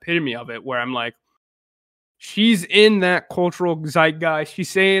maybe the epitome of it, where I'm like, she's in that cultural zeitgeist. She's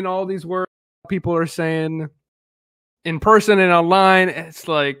saying all these words people are saying in person and online. It's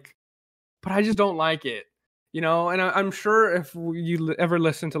like, but I just don't like it, you know? And I'm sure if you ever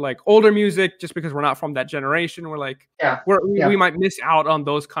listen to like older music, just because we're not from that generation, we're like, we might miss out on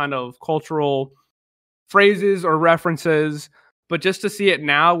those kind of cultural phrases or references. But just to see it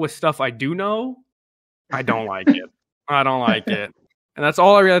now with stuff I do know, I don't like it. I don't like it. And that's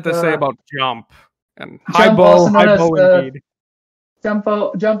all I really have to say about Jump. And hi Bo indeed. Jump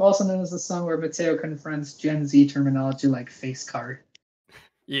also known as the song where Mateo confronts Gen Z terminology like face card.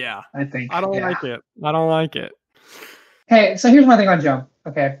 Yeah. I think. I don't like it. I don't like it. Hey, so here's my thing on Jump.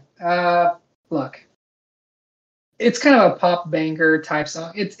 Okay. Look. It's kind of a pop banger type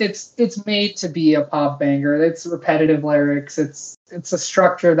song. It's made to be a pop banger. It's repetitive lyrics. It's a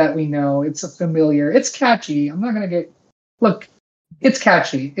structure that we know. It's a familiar. It's catchy. I'm not gonna look. It's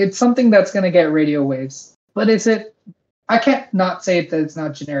catchy. It's something that's gonna get radio waves. But is it? I can't not say that it's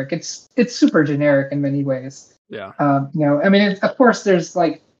not generic. It's super generic in many ways. Yeah. You know, I mean, of course, there's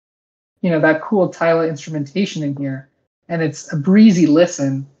like, you know, that cool Tyla instrumentation in here, and it's a breezy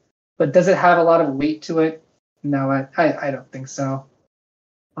listen. But does it have a lot of weight to it? No, I don't think so.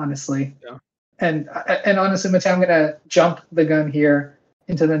 Honestly. Yeah. And honestly, Mateo, I'm gonna jump the gun here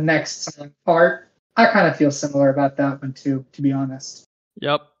into the next song. Art. I kind of feel similar about that one too, to be honest.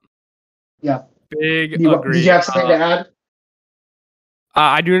 Yep. Yeah. Big agree. Did you have something to add?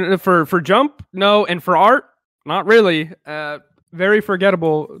 I do for Jump, no, and for Art, not really. Very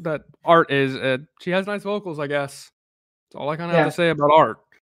forgettable that Art is. She has nice vocals, I guess. That's all I kind of have to say about Art.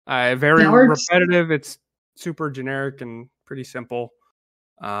 Very repetitive. It's super generic and pretty simple.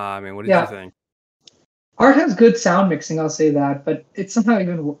 I mean, what did you think? Art has good sound mixing, I'll say that, but it's somehow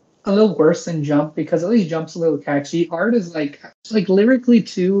even a little worse than Jump because at least Jump's a little catchy. Art is like lyrically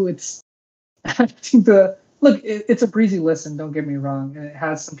too. It's I think it's a breezy listen. Don't get me wrong, and it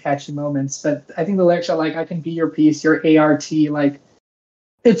has some catchy moments. But I think the lyrics are like, "I can be your piece, your ART." Like,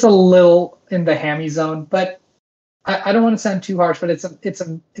 it's a little in the hammy zone. But I don't want to sound too harsh. But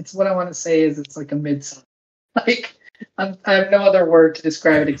it's what I want to say is it's like a mid song. Like I have no other word to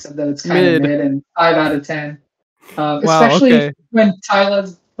describe it except that it's kind of mid and 5 out of 10. Especially when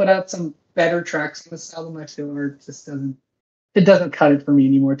Tyla's put out some better tracks on this album, I feel Art just doesn't cut it for me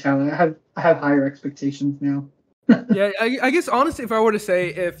anymore, Tyler. I have higher expectations now. Yeah, I guess honestly, if I were to say,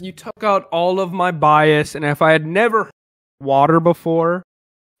 if you took out all of my bias and if I had never heard Water before,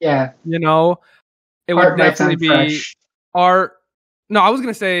 yeah, you know, it Art would definitely be fresh. Art. No, I was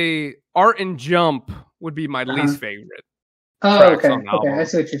gonna say Art and Jump would be my least favorite. Oh, okay. Okay, I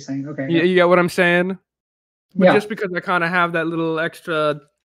see what you're saying. Okay, you get what I'm saying? But yeah. Just because I kind of have that little extra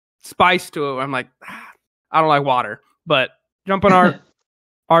spice to it, I'm like, I don't like Water, but Jump and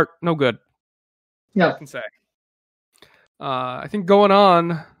Art, no good. Yeah, I can say. I think going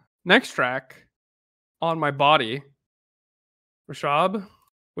on next track, On My Body. Rishabh,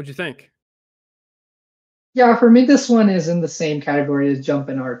 what'd you think? Yeah, for me, this one is in the same category as Jump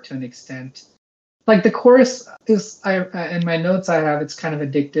and Art to an extent. Like the chorus is, I in my notes I have it's kind of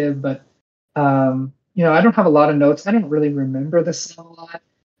addictive, but I don't have a lot of notes. I don't really remember this song a lot.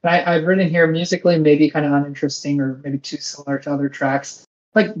 But I've written here musically maybe kind of uninteresting or maybe too similar to other tracks.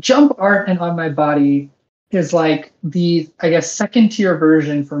 Like Jump Art and On My Body is like the I guess second tier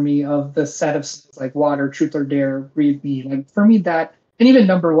version for me of the set of songs like Water, Truth or Dare, Breathe Me. Like for me that and even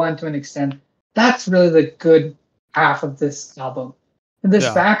number one to an extent, that's really the good half of this album. And this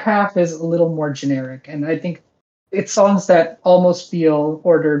Yeah. back half is a little more generic, and I think it's songs that almost feel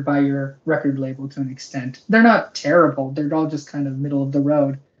ordered by your record label to an extent. They're not terrible; they're all just kind of middle of the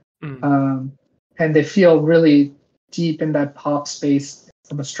road, Mm. um, and they feel really deep in that pop space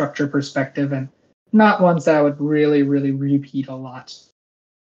from a structure perspective, and not ones that I would really, really repeat a lot.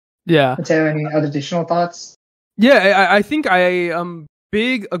 Yeah. Mateo, any other additional thoughts? Yeah, I think I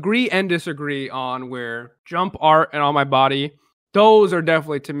big agree and disagree on where Jump Art and On My Body. Those are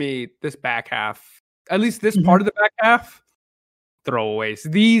definitely to me this back half. At least this part Mm-hmm. of the back half, throwaways.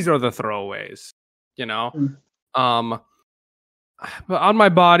 These are the throwaways, you know. Um, but On My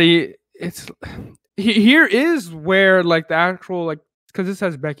Body, it's here is where like the actual like because this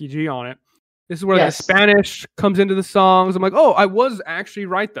has Becky G on it. This is where like, the Yes. Spanish comes into the songs. I'm like, oh, I was actually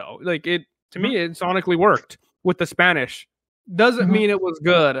right though. Like it to Mm-hmm. me, it sonically worked with the Spanish. Doesn't Mm-hmm. mean it was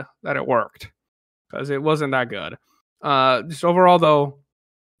good that it worked because it wasn't that good. Just overall though,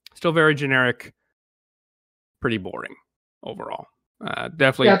 still very generic, pretty boring overall.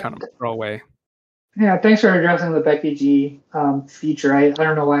 Definitely Yeah. kind of throwaway. Yeah, thanks for addressing the Becky G feature. I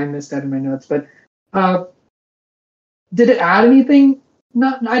don't know why I missed that in my notes, but uh, did it add anything?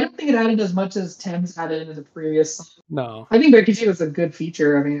 Not, I don't think it added as much as Thames added into the previous song. No. I think Becky G was a good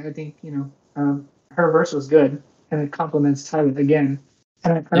feature. I mean, I think her verse was good, and it complements Tyla again.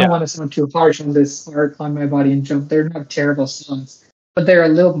 And I don't Yeah. want to sound too harsh on this art on my body and jump. They're not terrible songs, but they're a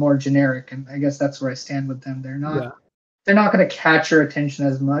little more generic, and I guess that's where I stand with them. Yeah. They're not going to catch your attention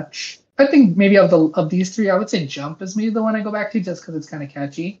as much. I think maybe of these three, I would say Jump is maybe the one I go back to just because it's kind of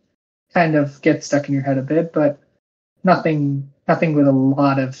catchy, kind of gets stuck in your head a bit, but nothing with a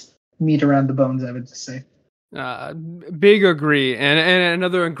lot of meat around the bones. I would just say. Big agree, and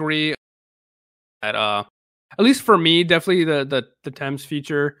another agree that at least for me, definitely the Thames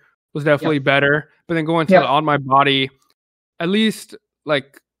feature was definitely better. But then going to the On My Body, at least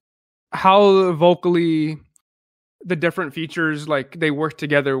like how vocally the different features like they worked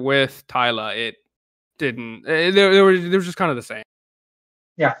together with Tyla, it didn't. They were just kind of the same.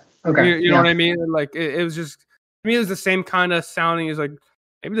 Yeah. Okay. You know what I mean? Like it was just to me, it was the same kind of sounding. Is like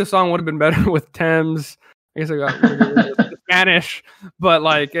maybe the song would have been better with Thames. I guess I got the Spanish, but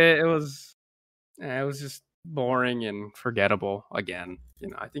like it was just boring and forgettable again. You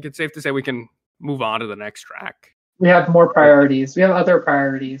know, I think it's safe to say we can move on to the next track. We have more priorities. We have other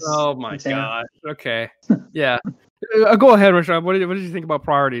priorities. Oh my god. Okay. Yeah. Go ahead, Rishabh. What did you think about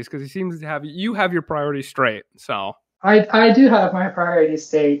priorities? Because he seems to have your priorities straight. So I do have my priorities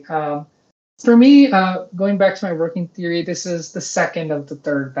straight. For me, going back to my working theory, this is the second of the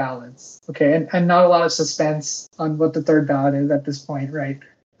third ballads. Okay, and not a lot of suspense on what the third ballad is at this point, right?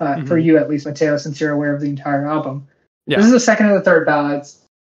 For you at least, Mateo, since you're aware of the entire album. Yeah. This is the second of the third ballads.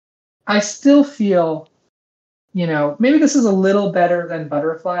 I still feel, maybe this is a little better than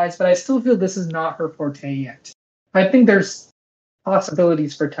Butterflies, but I still feel this is not her forte yet. I think there's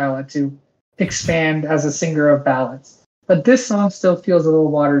possibilities for Tyla to expand as a singer of ballads. But this song still feels a little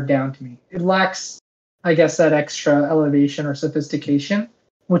watered down to me. It lacks, I guess, that extra elevation or sophistication,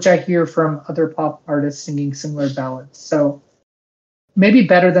 which I hear from other pop artists singing similar ballads. So maybe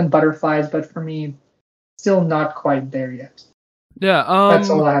better than Butterflies, but for me, still not quite there yet. Yeah, that's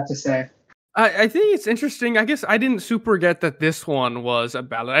all I have to say. I think it's interesting. I guess I didn't super get that this one was a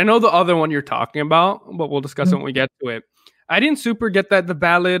ballad. I know the other one you're talking about, but we'll discuss it when we get to it. I didn't super get that the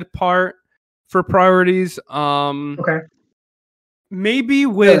ballad part for priorities. Okay. Maybe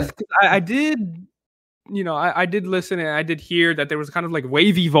with I did, I did listen and I did hear that there was kind of like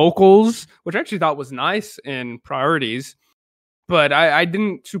wavy vocals, which I actually thought was nice in priorities. But I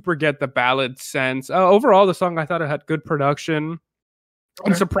didn't super get the ballad sense. Overall, the song I thought it had good production.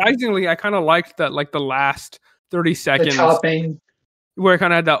 And surprisingly, I kind of liked that, like the last 30 seconds, the chopping, where it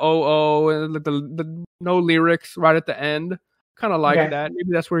kind of had the and the no lyrics right at the end. Kind of like that. Maybe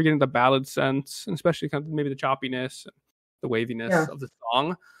that's where you're getting the ballad sense, and especially kind of maybe the choppiness, the waviness of the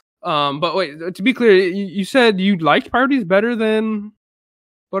song. But wait, to be clear, you said you liked Priorities better than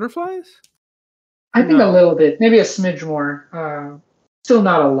Butterflies? I think a little bit, maybe a smidge more. Still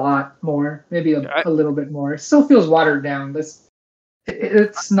not a lot more, maybe a little bit more. It still feels watered down.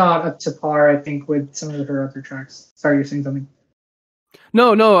 It's not up to par, I think, with some of her other tracks. Sorry, you're saying something.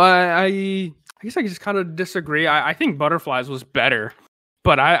 No, I guess I just kind of disagree. I think Butterflies was better,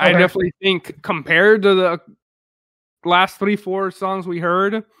 but I definitely think compared to the last 3-4 songs we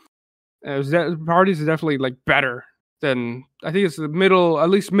heard, Parties is definitely like better than, I think it's the middle, at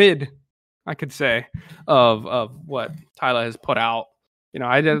least mid, I could say, of what Tyla has put out.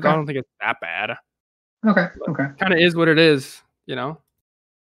 I don't think it's that bad. Okay. Kind of is what it is, Okay.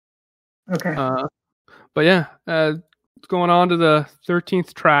 But yeah, going on to the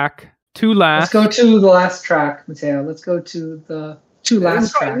 13th track, Two Last. Let's go to the last track, Mateo. Let's go to the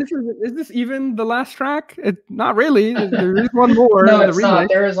last track. Is this even the last track? Not really. There is one more. No, it's not.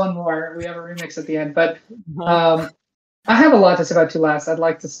 There is one more. We have a remix at the end. But I have a lot to say about Two Last. I'd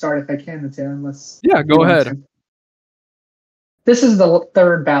like to start if I can, Mateo. Yeah, go ahead. This is the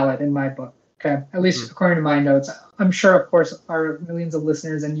third ballad in my book. Okay, at least according to my notes. I'm sure, of course, our millions of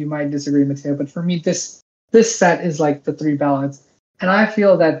listeners and you might disagree, Mateo. But for me, this set is like the 3 ballads. And I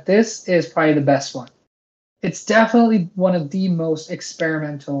feel that this is probably the best one. It's definitely one of the most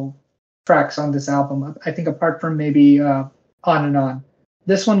experimental tracks on this album. I think apart from maybe On and On.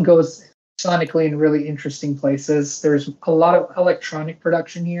 This one goes sonically in really interesting places. There's a lot of electronic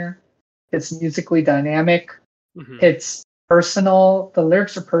production here. It's musically dynamic. It's personal. The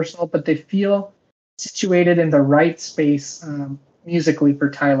lyrics are personal, but they feel situated in the right space musically for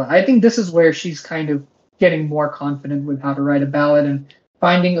Tyla. I think this is where she's kind of getting more confident with how to write a ballad and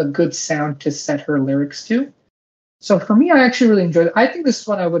finding a good sound to set her lyrics to. So for me, I actually really enjoyed it. I think this is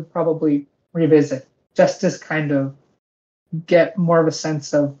one I would probably revisit just to kind of get more of a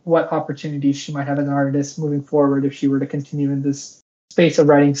sense of what opportunities she might have as an artist moving forward if she were to continue in this space of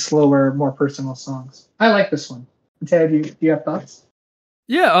writing slower, more personal songs. I like this one. Mateo, do you have thoughts?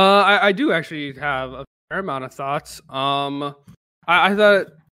 Yeah, I do actually have a fair amount of thoughts. I thought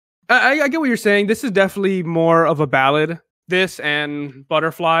I get what you're saying. This is definitely more of a ballad. This and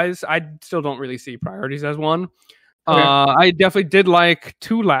Butterflies, I still don't really see Priorities as one. Okay. I definitely did like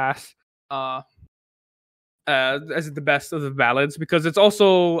Two Last as the best of the ballads because it's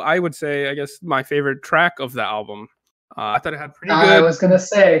also, I would say, I guess, my favorite track of the album. I thought it had pretty good. I was gonna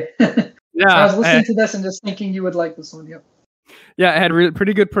say. Yeah, I was listening to this and just thinking you would like this one. Yep. Yeah, it had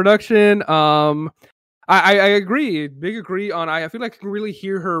pretty good production. I agree. Big agree on. I feel like I can really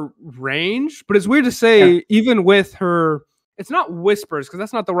hear her range, but it's weird to say even with her. It's not whispers because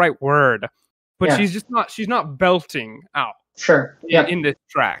that's not the right word, but she's not belting out. Sure. Yeah. In this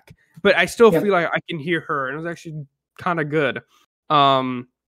track, but I still feel like I can hear her, and it was actually kind of good.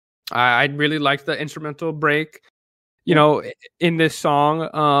 I really liked the instrumental break. In this song.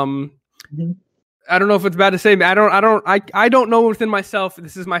 I don't know if it's bad to say. I don't know within myself.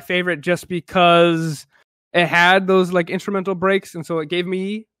 This is my favorite just because it had those like instrumental breaks, and so it gave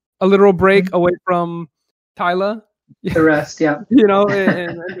me a literal break away from Tyla. The rest, yeah.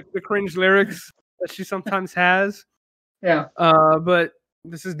 And the cringe lyrics that she sometimes has. Yeah. But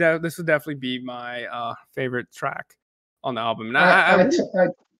this would definitely be my favorite track on the album.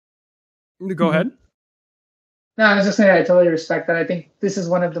 Go ahead. No, I was just saying I totally respect that. I think this is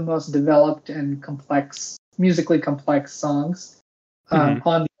one of the most developed and musically complex songs on the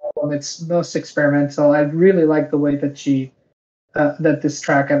album. It's most experimental. I really like the way that that this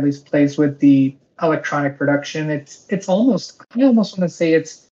track at least plays with the electronic production. I almost want to say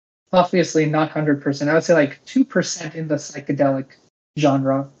it's obviously not 100%. I would say like 2% in the psychedelic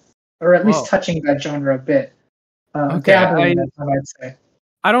genre, or at least touching that genre a bit. Dabbling, I might say.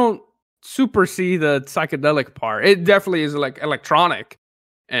 I don't super see the psychedelic part. It definitely is like electronic,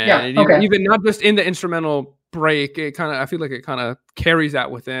 and even not just in the instrumental break. I feel like it kind of carries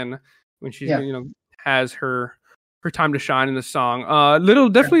that within when she's has her time to shine in the song.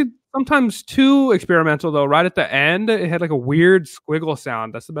 Definitely sometimes too experimental though. Right at the end, it had like a weird squiggle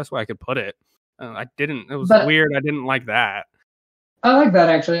sound. That's the best way I could put it. It was weird. I didn't like that. I like that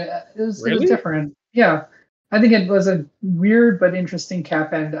actually. It was different. Yeah. I think it was a weird but interesting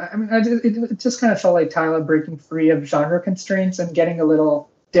cap end. I mean, it just kind of felt like Tyla breaking free of genre constraints and getting a little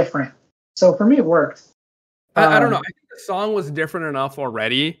different. So for me, it worked. I don't know. I think the song was different enough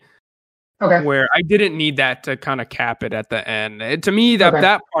already. Okay. Where I didn't need that to kind of cap it at the end. To me,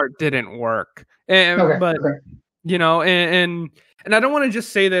 that part didn't work. And I don't want to just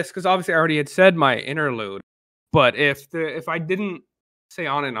say this because obviously I already had said my interlude. But if I didn't say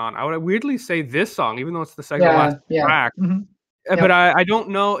On and On, I would weirdly say this song, even though it's the second last track. But I don't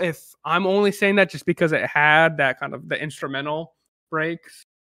know if I'm only saying that just because it had that kind of the instrumental breaks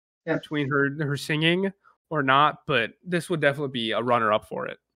between her singing or not. But this would definitely be a runner up for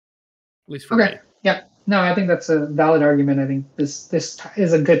it. least for me. Yeah. No, I think that's a valid argument. I think this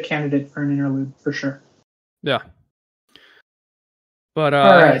is a good candidate for an interlude for sure. Yeah. But All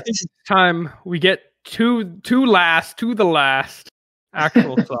right. I think it's time we get to the last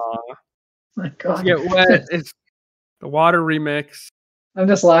actual song. My God. Get Wet. It's the Water remix. I'm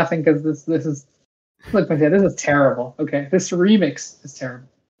just laughing because this is, look, Mateo, this is terrible. Okay, this remix is terrible.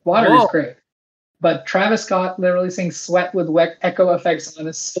 Water is great, but Travis Scott literally sings "Sweat" with echo effects on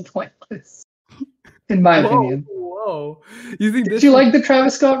is so pointless, in my opinion. Whoa! You think Did you like the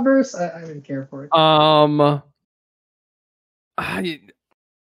Travis Scott verse? I didn't care for it.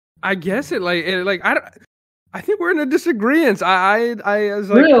 I guess I think we're in a disagreement. I was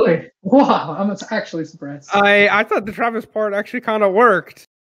like, really? Wow, I'm actually surprised. I thought the Travis part actually kind of worked,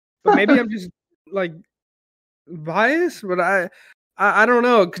 but maybe I'm just like biased. But I don't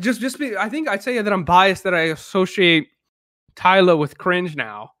know. I think I'd say that I'm biased that I associate Tyla with cringe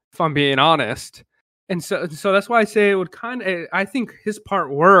now, if I'm being honest. And so that's why I say it would I think his part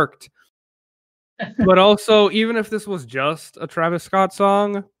worked. But also, even if this was just a Travis Scott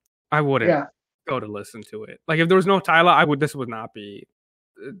song, I wouldn't go to listen to it. Like if there was no Tyla, this would not be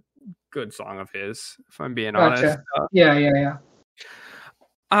a good song of his, if I'm being honest. Yeah.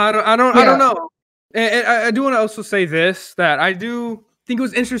 I don't know. And I do want to also say this, that I do think it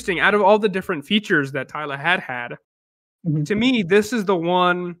was interesting. Out of all the different features that Tyla had, to me, this is the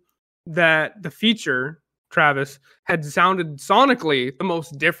one that the feature, Travis, had sounded sonically the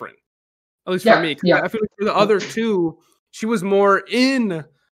most different. At least for me. I feel like for the other two, she was more in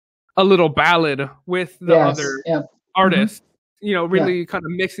a little ballad with the other artists. You know, really kind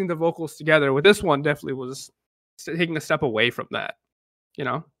of mixing the vocals together. With this one, definitely was taking a step away from that. You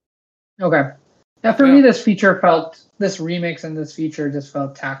know? Okay. Now, for me, this remix and this feature just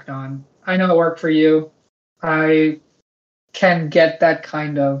felt tacked on. I know it worked for you. I can get that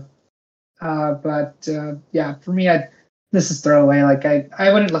kind of. But for me, this is throwaway. Like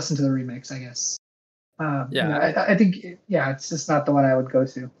I wouldn't listen to the remix, I guess. I think it's just not the one I would go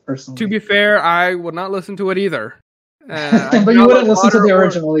to personally. To be fair, I would not listen to it either. But you wouldn't listen to the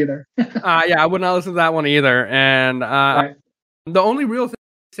original either. I would not listen to that one either. And the only real thing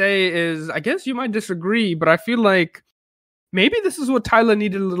to say is, I guess you might disagree, but I feel like maybe this is what Tyla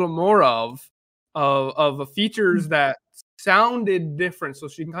needed a little more of features that sounded different, so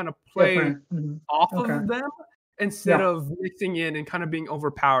she can kind of play off of them instead of mixing in and kind of being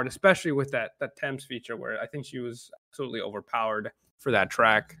overpowered, especially with that Thames feature where I think she was absolutely overpowered for that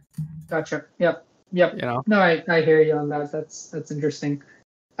track. Gotcha. Yep. You know? No, I hear you on that. That's interesting.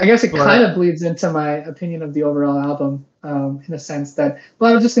 I guess it kind of bleeds into my opinion of the overall album, in a sense that.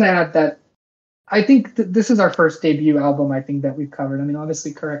 Well, I was just going to add that I think this is our first debut album. I think that we've covered. I mean,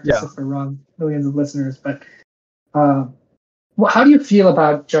 obviously, correct us if we're wrong, millions of listeners, but. How do you feel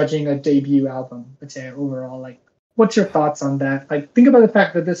about judging a debut album, Mateo, overall? Like, what's your thoughts on that? Like, think about the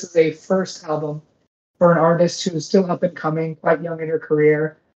fact that this is a first album for an artist who's still up and coming, quite young in her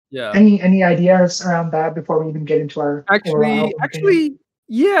career. Yeah. Any ideas around that before we even get into our actually,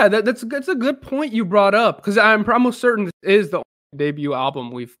 yeah, that's a good point you brought up, because I'm almost certain this is the only debut album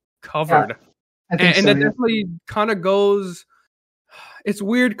we've covered, and that definitely kind of goes. It's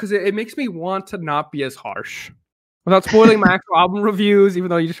weird because it makes me want to not be as harsh. Without spoiling my actual album reviews, even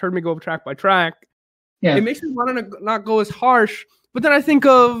though you just heard me go track by track, it makes me want to not go as harsh. But then I think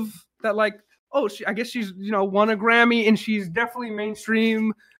of that, like, I guess she's won a Grammy and she's definitely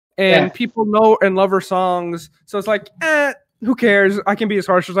mainstream and people know and love her songs. So it's like, who cares? I can be as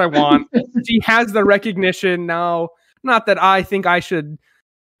harsh as I want. She has the recognition now. Not that I think I should,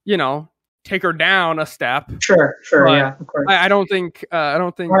 take her down a step. Sure, yeah, of course. I don't think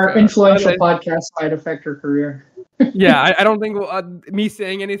our influential podcast might affect her career. I don't think me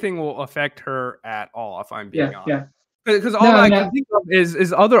saying anything will affect her at all, if I'm being honest. Because all I can think of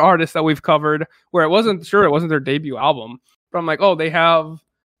is other artists that we've covered where it wasn't their debut album, but I'm like, they have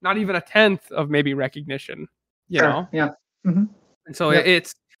not even a tenth of maybe recognition, you know? Yeah. Mm-hmm. And so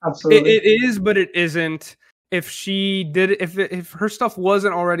it's absolutely it is, but it isn't. If she did, if her stuff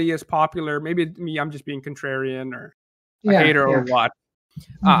wasn't already as popular, maybe I'm just being contrarian or a hater or what.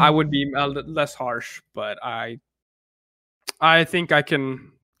 I would be less harsh, but I think I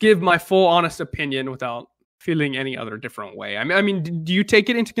can give my full honest opinion without feeling any other different way. I mean, do you take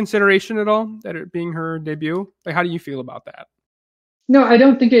it into consideration at all, that it being her debut? Like, how do you feel about that? No, I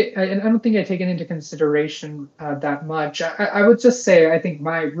don't think I don't think I take it into consideration that much. I would just say I think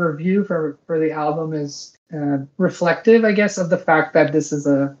my review for the album is reflective, I guess, of the fact that this is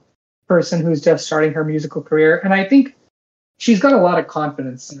a person who's just starting her musical career, and I think she's got a lot of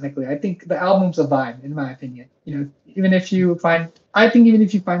confidence sonically. I think the album's a vibe, in my opinion. You know, even if you find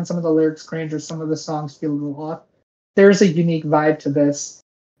some of the lyrics cringe or some of the songs feel a little off, there's a unique vibe to this.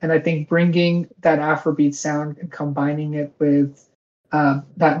 And I think bringing that Afrobeat sound and combining it with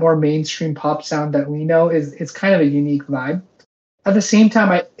that more mainstream pop sound that we know is kind of a unique vibe. At the same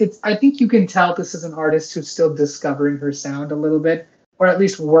time, I think you can tell this is an artist who's still discovering her sound a little bit, or at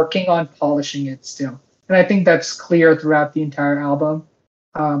least working on polishing it still. And I think that's clear throughout the entire album.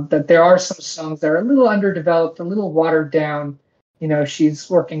 That there are some songs that are a little underdeveloped, a little watered down. You know, she's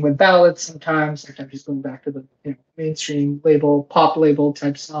working with ballads sometimes. Sometimes she's going back to the mainstream label, pop label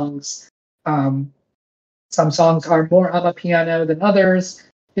type songs. Some songs are more amapiano than others.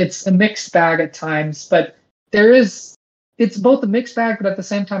 It's a mixed bag at times, but it's both a mixed bag, but at the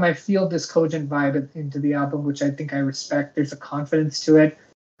same time, I feel this cogent vibe into the album, which I think I respect. There's a confidence to it.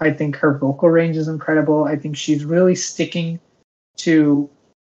 I think her vocal range is incredible. I think she's really sticking to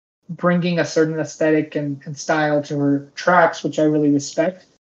bringing a certain aesthetic and style to her tracks, which I really respect.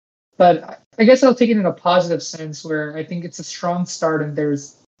 But I guess I'll take it in a positive sense where I think it's a strong start and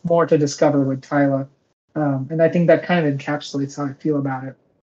there's more to discover with Tyla. And I think that kind of encapsulates how I feel about it.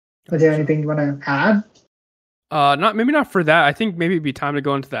 Is there anything you want to add? Not for that. I think maybe it'd be time to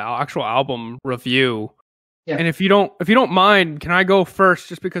go into the actual album review. Yeah. And if you don't mind, can I go first?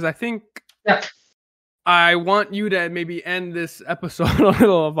 Just because I think I want you to maybe end this episode a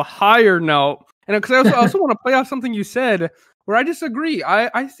little of a higher note, and because I also want to play off something you said where I disagree.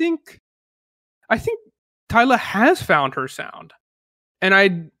 I think Tyla has found her sound, and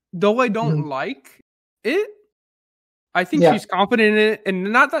I don't like it, I think she's confident in it,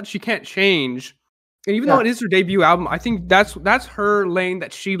 and not that she can't change. And even though it is her debut album, I think that's her lane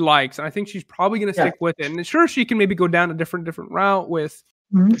that she likes, and I think she's probably going to stick with it. And sure, she can maybe go down a different route with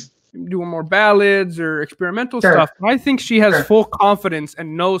doing more ballads or experimental stuff. But I think she has full confidence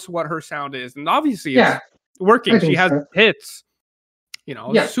and knows what her sound is, and obviously it's working. She has hits,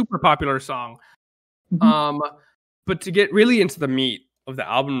 super popular song. But to get really into the meat of the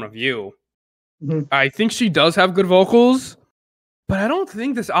album review, I think she does have good vocals. But I don't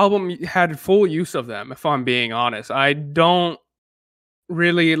think this album had full use of them, if I'm being honest. I don't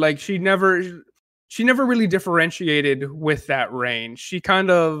really she never really differentiated with that range. She kind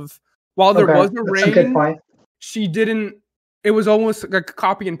of, while there was a range, she didn't, it was almost like a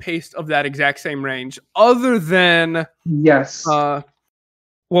copy and paste of that exact same range, other than what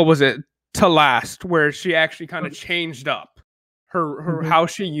was it? To Last, where she actually kind of changed up her how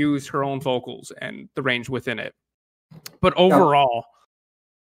she used her own vocals and the range within it. But overall,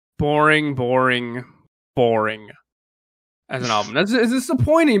 boring as an album. It's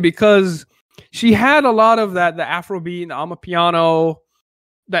disappointing because she had a lot of that, the Afrobeat, the amapiano,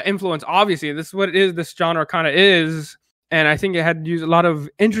 that influence. Obviously, this is what it is. This genre kind of is, and I think it had to use a lot of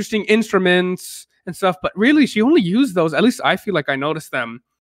interesting instruments and stuff. But really, she only used those. At least I feel like I noticed them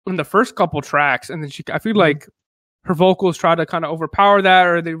in the first couple tracks, and then I feel like her vocals tried to kind of overpower that,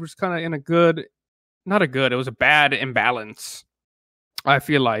 or they were kind of in it was a bad imbalance. I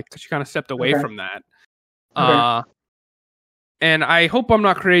feel like she kind of stepped away from that. And I hope I'm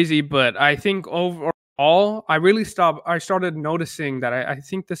not crazy, but I think overall, I started noticing that I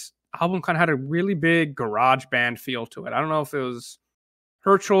think this album kind of had a really big garage band feel to it. I don't know if it was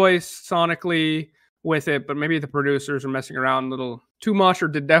her choice sonically with it, but maybe the producers were messing around a little too much, or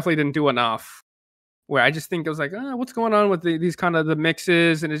definitely didn't do enough. Where I just think it was like, what's going on with these kind of the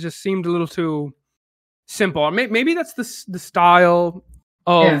mixes, and it just seemed a little too simple. Maybe that's the style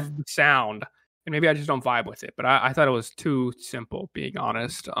of the sound, and maybe I just don't vibe with it. But I thought it was too simple, being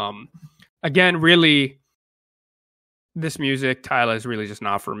honest. Again, really, this music, Tyla, is really just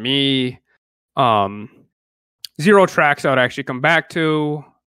not for me. 0 tracks I would actually come back to.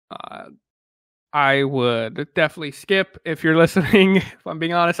 I would definitely skip if you're listening. If I'm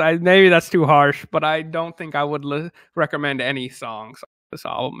being honest, maybe that's too harsh, but I don't think I would recommend any songs on this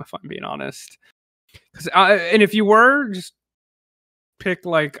album, if I'm being honest. And if you were, just pick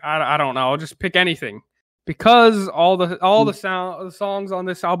I don't know, just pick anything, because all the songs on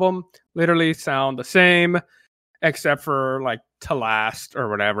this album literally sound the same, except for To Last or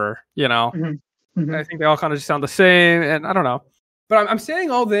whatever. I think they all kind of just sound the same, and I don't know. But I'm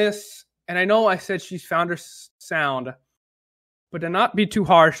saying all this, and I know I said she's found her sound, but to not be too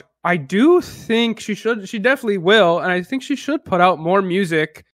harsh, I do think she definitely will, and I think she should put out more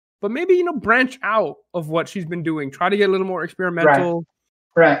music. But maybe, branch out of what she's been doing. Try to get a little more experimental.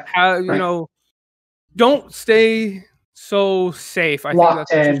 Right. Don't stay so safe. I think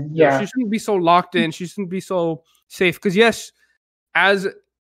that's what she shouldn't be so locked in. She shouldn't be so safe. Because, yes, as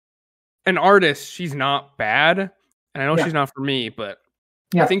an artist, she's not bad. and I know she's not for me, but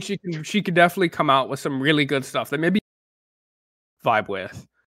yeah. I think she could definitely come out with some really good stuff that maybe vibe with.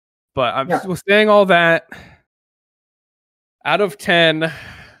 But I'm still saying all that. Out of 10,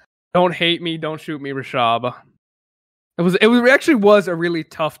 don't hate me, don't shoot me, Rishabh. It actually was a really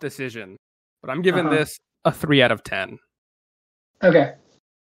tough decision, but I'm giving this a 3 out of 10. Okay,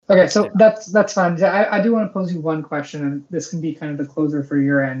 so that's fine. I do want to pose you one question, and this can be kind of the closer for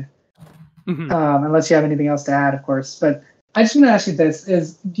your end, unless you have anything else to add, of course. But I just want to ask you this: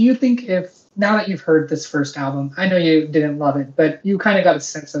 do you think now that you've heard this first album, I know you didn't love it, but you kind of got a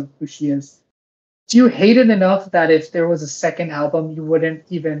sense of who she is. Do you hate it enough that if there was a second album, you wouldn't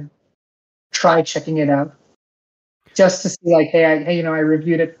even try checking it out? Just to see, like, hey, I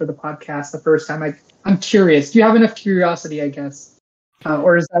reviewed it for the podcast the first time. I'm curious. Do you have enough curiosity, I guess?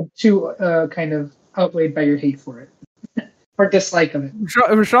 Or is that too kind of outweighed by your hate for it? Or dislike of it?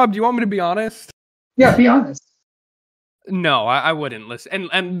 Rishabh, do you want me to be honest? Yeah, be honest. No, I wouldn't listen.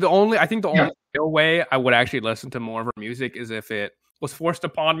 And the only real way I would actually listen to more of her music is if it was forced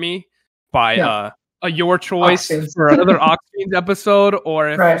upon me by your choice for another Aux Fiends episode, or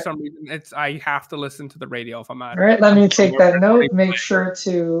if for some reason I have to listen to the radio if I'm at. All right, let me take that note. Make sure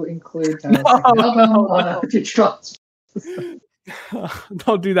to include Tyla's album on future Aux.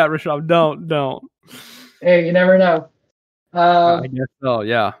 Don't do that, Rishabh. Don't. Hey, you never know. I guess so.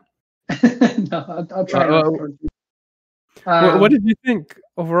 Yeah. No, I'll try. What did you think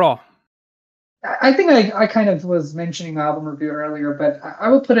overall? I think I kind of was mentioning album review earlier, but I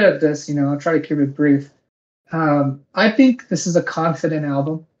will put it at this. I'll try to keep it brief. I think this is a confident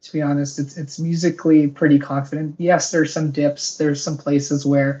album. To be honest, it's musically pretty confident. Yes, there's some dips. There's some places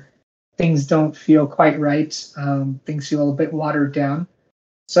where things don't feel quite right. Things feel a bit watered down.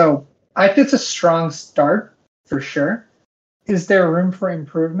 So I think it's a strong start for sure. Is there room for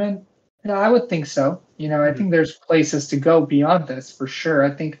improvement? No, I would think so. I think there's places to go beyond this for sure. I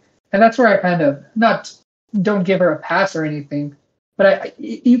think, and that's where I kind of don't give her a pass or anything, but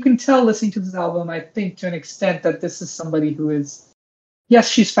you can tell listening to this album, I think to an extent that this is somebody who is, yes,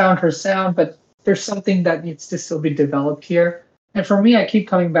 she's found her sound, but there's something that needs to still be developed here. And for me, I keep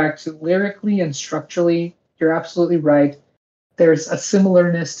coming back to lyrically and structurally, you're absolutely right. There's a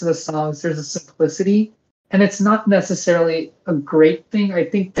similarness to the songs. There's a simplicity. And it's not necessarily a great thing. I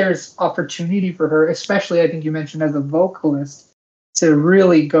think there's opportunity for her, especially I think you mentioned as a vocalist, to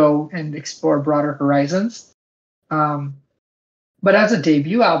really go and explore broader horizons. But as a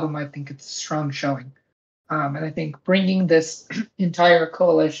debut album, I think it's a strong showing. And I think bringing this entire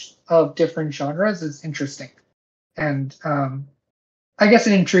coalition of different genres is interesting. And I guess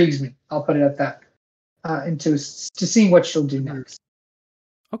it intrigues me. I'll put it at that. To seeing what she'll do next.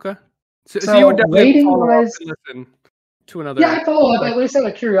 Okay. So you would definitely listen to another. Yeah, I follow up. At least out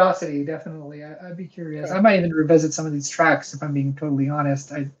of curiosity, definitely. I'd be curious. I might even revisit some of these tracks if I'm being totally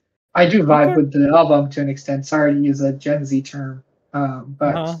honest. I do vibe with the album to an extent. Sorry to use a Gen Z term,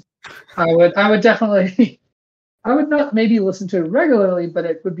 but I would definitely. I would not maybe listen to it regularly, but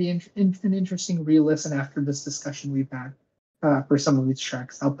it would be an interesting re-listen after this discussion we've had for some of these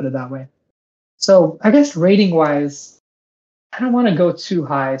tracks. I'll put it that way. So I guess rating-wise, I don't want to go too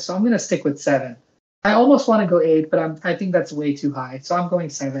high, so I'm going to stick with 7. I almost want to go 8, but I think that's way too high, so I'm going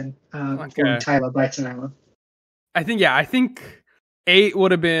 7 for Tyla by Tyla. I think 8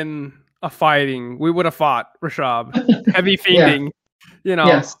 would have been a fighting. We would have fought Rishabh. Heavy fiending.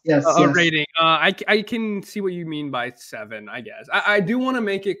 Yes. Rating. I can see what you mean by 7, I guess. I do want to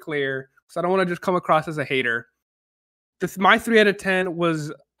make it clear, because I don't want to just come across as a hater. My 3 out of 10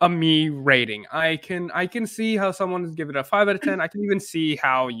 was a me rating. I can see how someone would give it a 5 out of 10. I can even see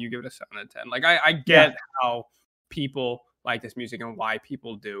how you give it a 7 out of 10. Like I get how people like this music and why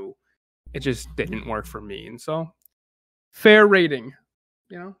people do. It just didn't work for me. And so fair rating.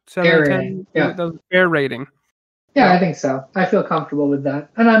 7 out of 10. Yeah. Fair rating. Yeah, I think so. I feel comfortable with that.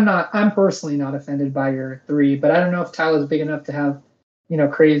 And I'm personally not offended by your 3, but I don't know if Tyla's big enough to have,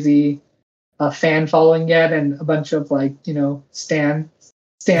 crazy fan following yet and a bunch of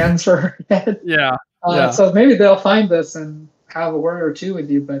stands for her head. Yeah. So maybe they'll find this and have a word or two with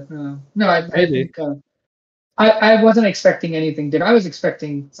you, but no, I think I wasn't expecting anything different. I was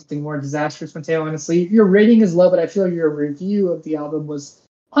expecting something more disastrous, Mateo, honestly. Your rating is low, but I feel your review of the album was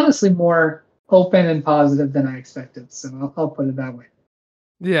honestly more open and positive than I expected. So I'll put it that way.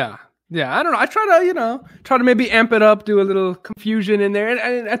 Yeah. I don't know. I try to maybe amp it up, do a little confusion in there.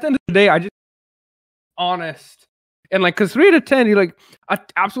 And at the end of the day, I just honest. And because 3 out of 10, you're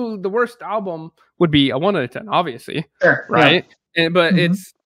absolutely the worst album would be a 1 out of 10, obviously. Sure. Right. Yeah. But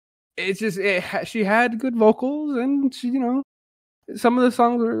it's just, she had good vocals and she, some of the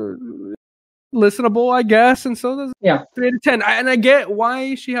songs were listenable, I guess, and so there's Yeah. 3 out of 10. And I get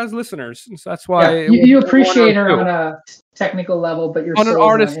why she has listeners, and so that's why you appreciate her on a technical level, but you're on an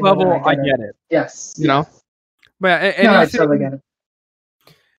artist level. I get it. Yes, you know. But no, I totally get it.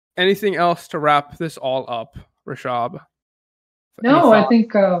 Anything else to wrap this all up, Rishabh? No, I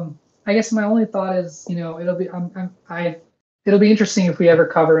think I guess my only thought is, it'll be it'll be interesting if we ever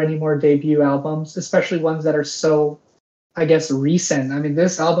cover any more debut albums, especially ones that are so, I guess, recent. I mean,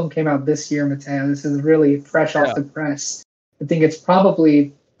 this album came out this year, Mateo. This is really fresh off the press. I think it's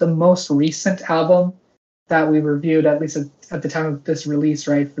probably the most recent album that we reviewed, at least at the time of this release,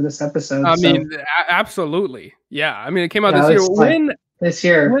 right, for this episode. I mean, absolutely. Yeah. I mean, it came out this year. This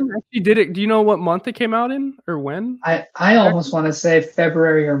year. When actually did it? Do you know what month it came out in, or when? I almost want to say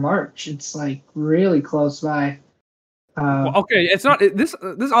February or March. It's like really close by. Well, okay, it's not. This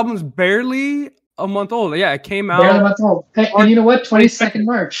album's barely a month old. Yeah, it came out. Barely a month old. And you know what? 22nd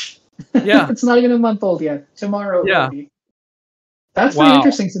March. Yeah. It's not even a month old yet. Tomorrow will be. That's pretty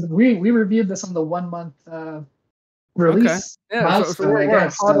interesting. So we reviewed this on the 1 month release. Okay. Yeah, so we're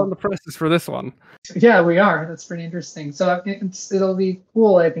hot on the presses for this one. Yeah, we are. That's pretty interesting. So it'll be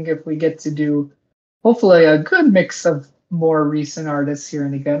cool, I think, if we get to do hopefully a good mix of more recent artists here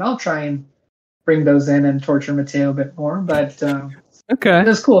and again. I'll try and bring those in and torture Mateo a bit more, but it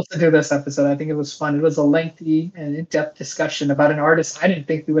was cool to do this episode. I think it was fun. It was a lengthy and in-depth discussion about an artist I didn't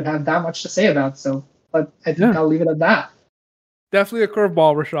think we would have that much to say about. So, but I think I'll leave it at that. Definitely a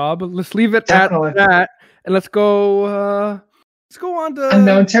curveball, Rishabh. Let's leave it at that, and let's go on to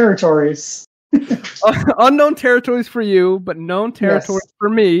unknown territories. Unknown territories for you, but known territories for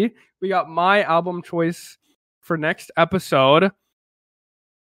me. We got my album choice for next episode.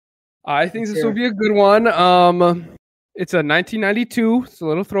 I think this will be a good one. It's a 1992. It's a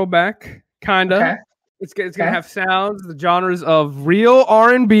little throwback, kinda. Okay. It's gonna have sounds, the genres of real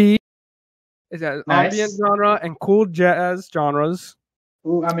R&B. It's ambient genre and cool jazz genres.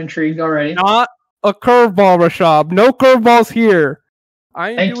 Ooh, I'm intrigued already. Not a curveball, Rishabh. No curveballs here.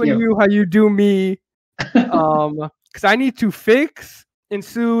 I ain't doing you how you do me. Because I need to fix and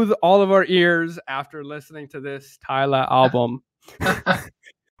soothe all of our ears after listening to this Tyla album.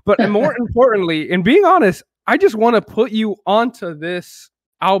 But more importantly, and being honest, I just want to put you onto this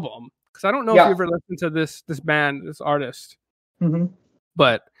album because I don't know if you ever listened to this band, this artist. Mm-hmm.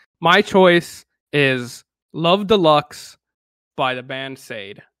 But my choice is Love Deluxe by the band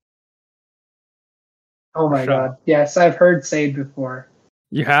Sade. Oh my God. Yes, I've heard Sade before.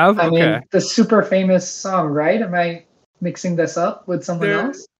 You have? I mean, the super famous song, right? Am I mixing this up with someone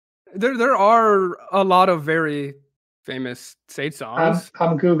else? There are a lot of very famous Sade songs.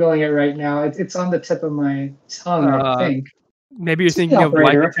 I'm Googling it right now. It's on the tip of my tongue, I think. Maybe you're thinking of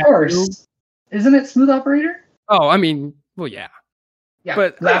like of course. Isn't it Smooth Operator? Oh, I mean, well, yeah. Yeah,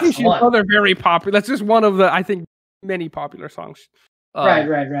 but I think she's another very popular. That's just one of the, I think, many popular songs.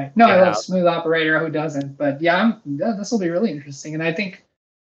 Right. No, I love Smooth Operator. Who doesn't? But this will be really interesting. And I think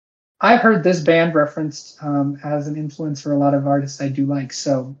I've heard this band referenced as an influence for a lot of artists I do like.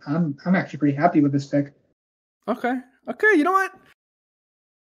 So I'm actually pretty happy with this pick. Okay. You know what?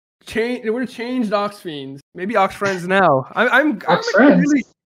 We're changed Aux Fiends. Maybe Aux Friends now.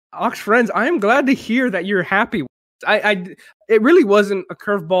 Aux Friends. I am glad to hear that you're happy. It really wasn't a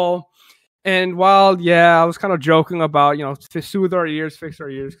curveball. And while, I was kind of joking about, to soothe our ears, fix our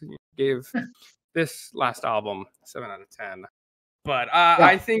ears, because you gave this last album 7 out of 10. But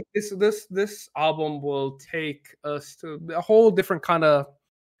I think this album will take us to a whole different kind of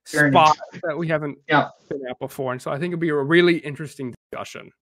spot that we haven't been at before. And so I think it'll be a really interesting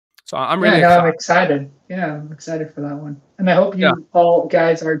discussion. So I'm really excited. I'm excited. Yeah, I'm excited for that one. And I hope you all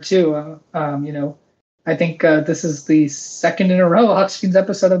guys are too. I think this is the second in a row Aux Fiends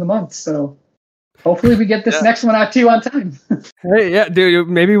episode of the month. So hopefully we get this next one out to you on time. Hey, dude,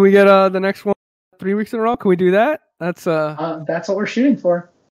 maybe we get the next one 3 weeks in a row. Can we do that? That's what we're shooting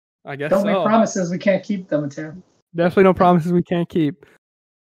for. I guess Don't make promises we can't keep, though, Mateo. Definitely no promises we can't keep.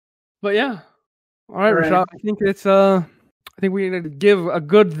 But yeah. All right, Rishabh. I think I think we need to give a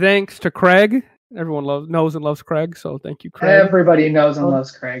good thanks to Craig. Everyone knows and loves Craig, so thank you, Craig. Everybody knows and loves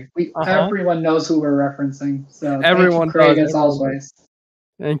Craig. Everyone knows who we're referencing. So everyone, thank you, Craig, as always.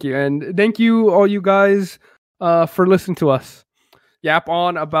 Thank you, and thank you, all you guys, for listening to us yap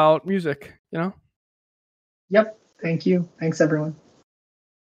on about music. Yep. Thank you. Thanks, everyone.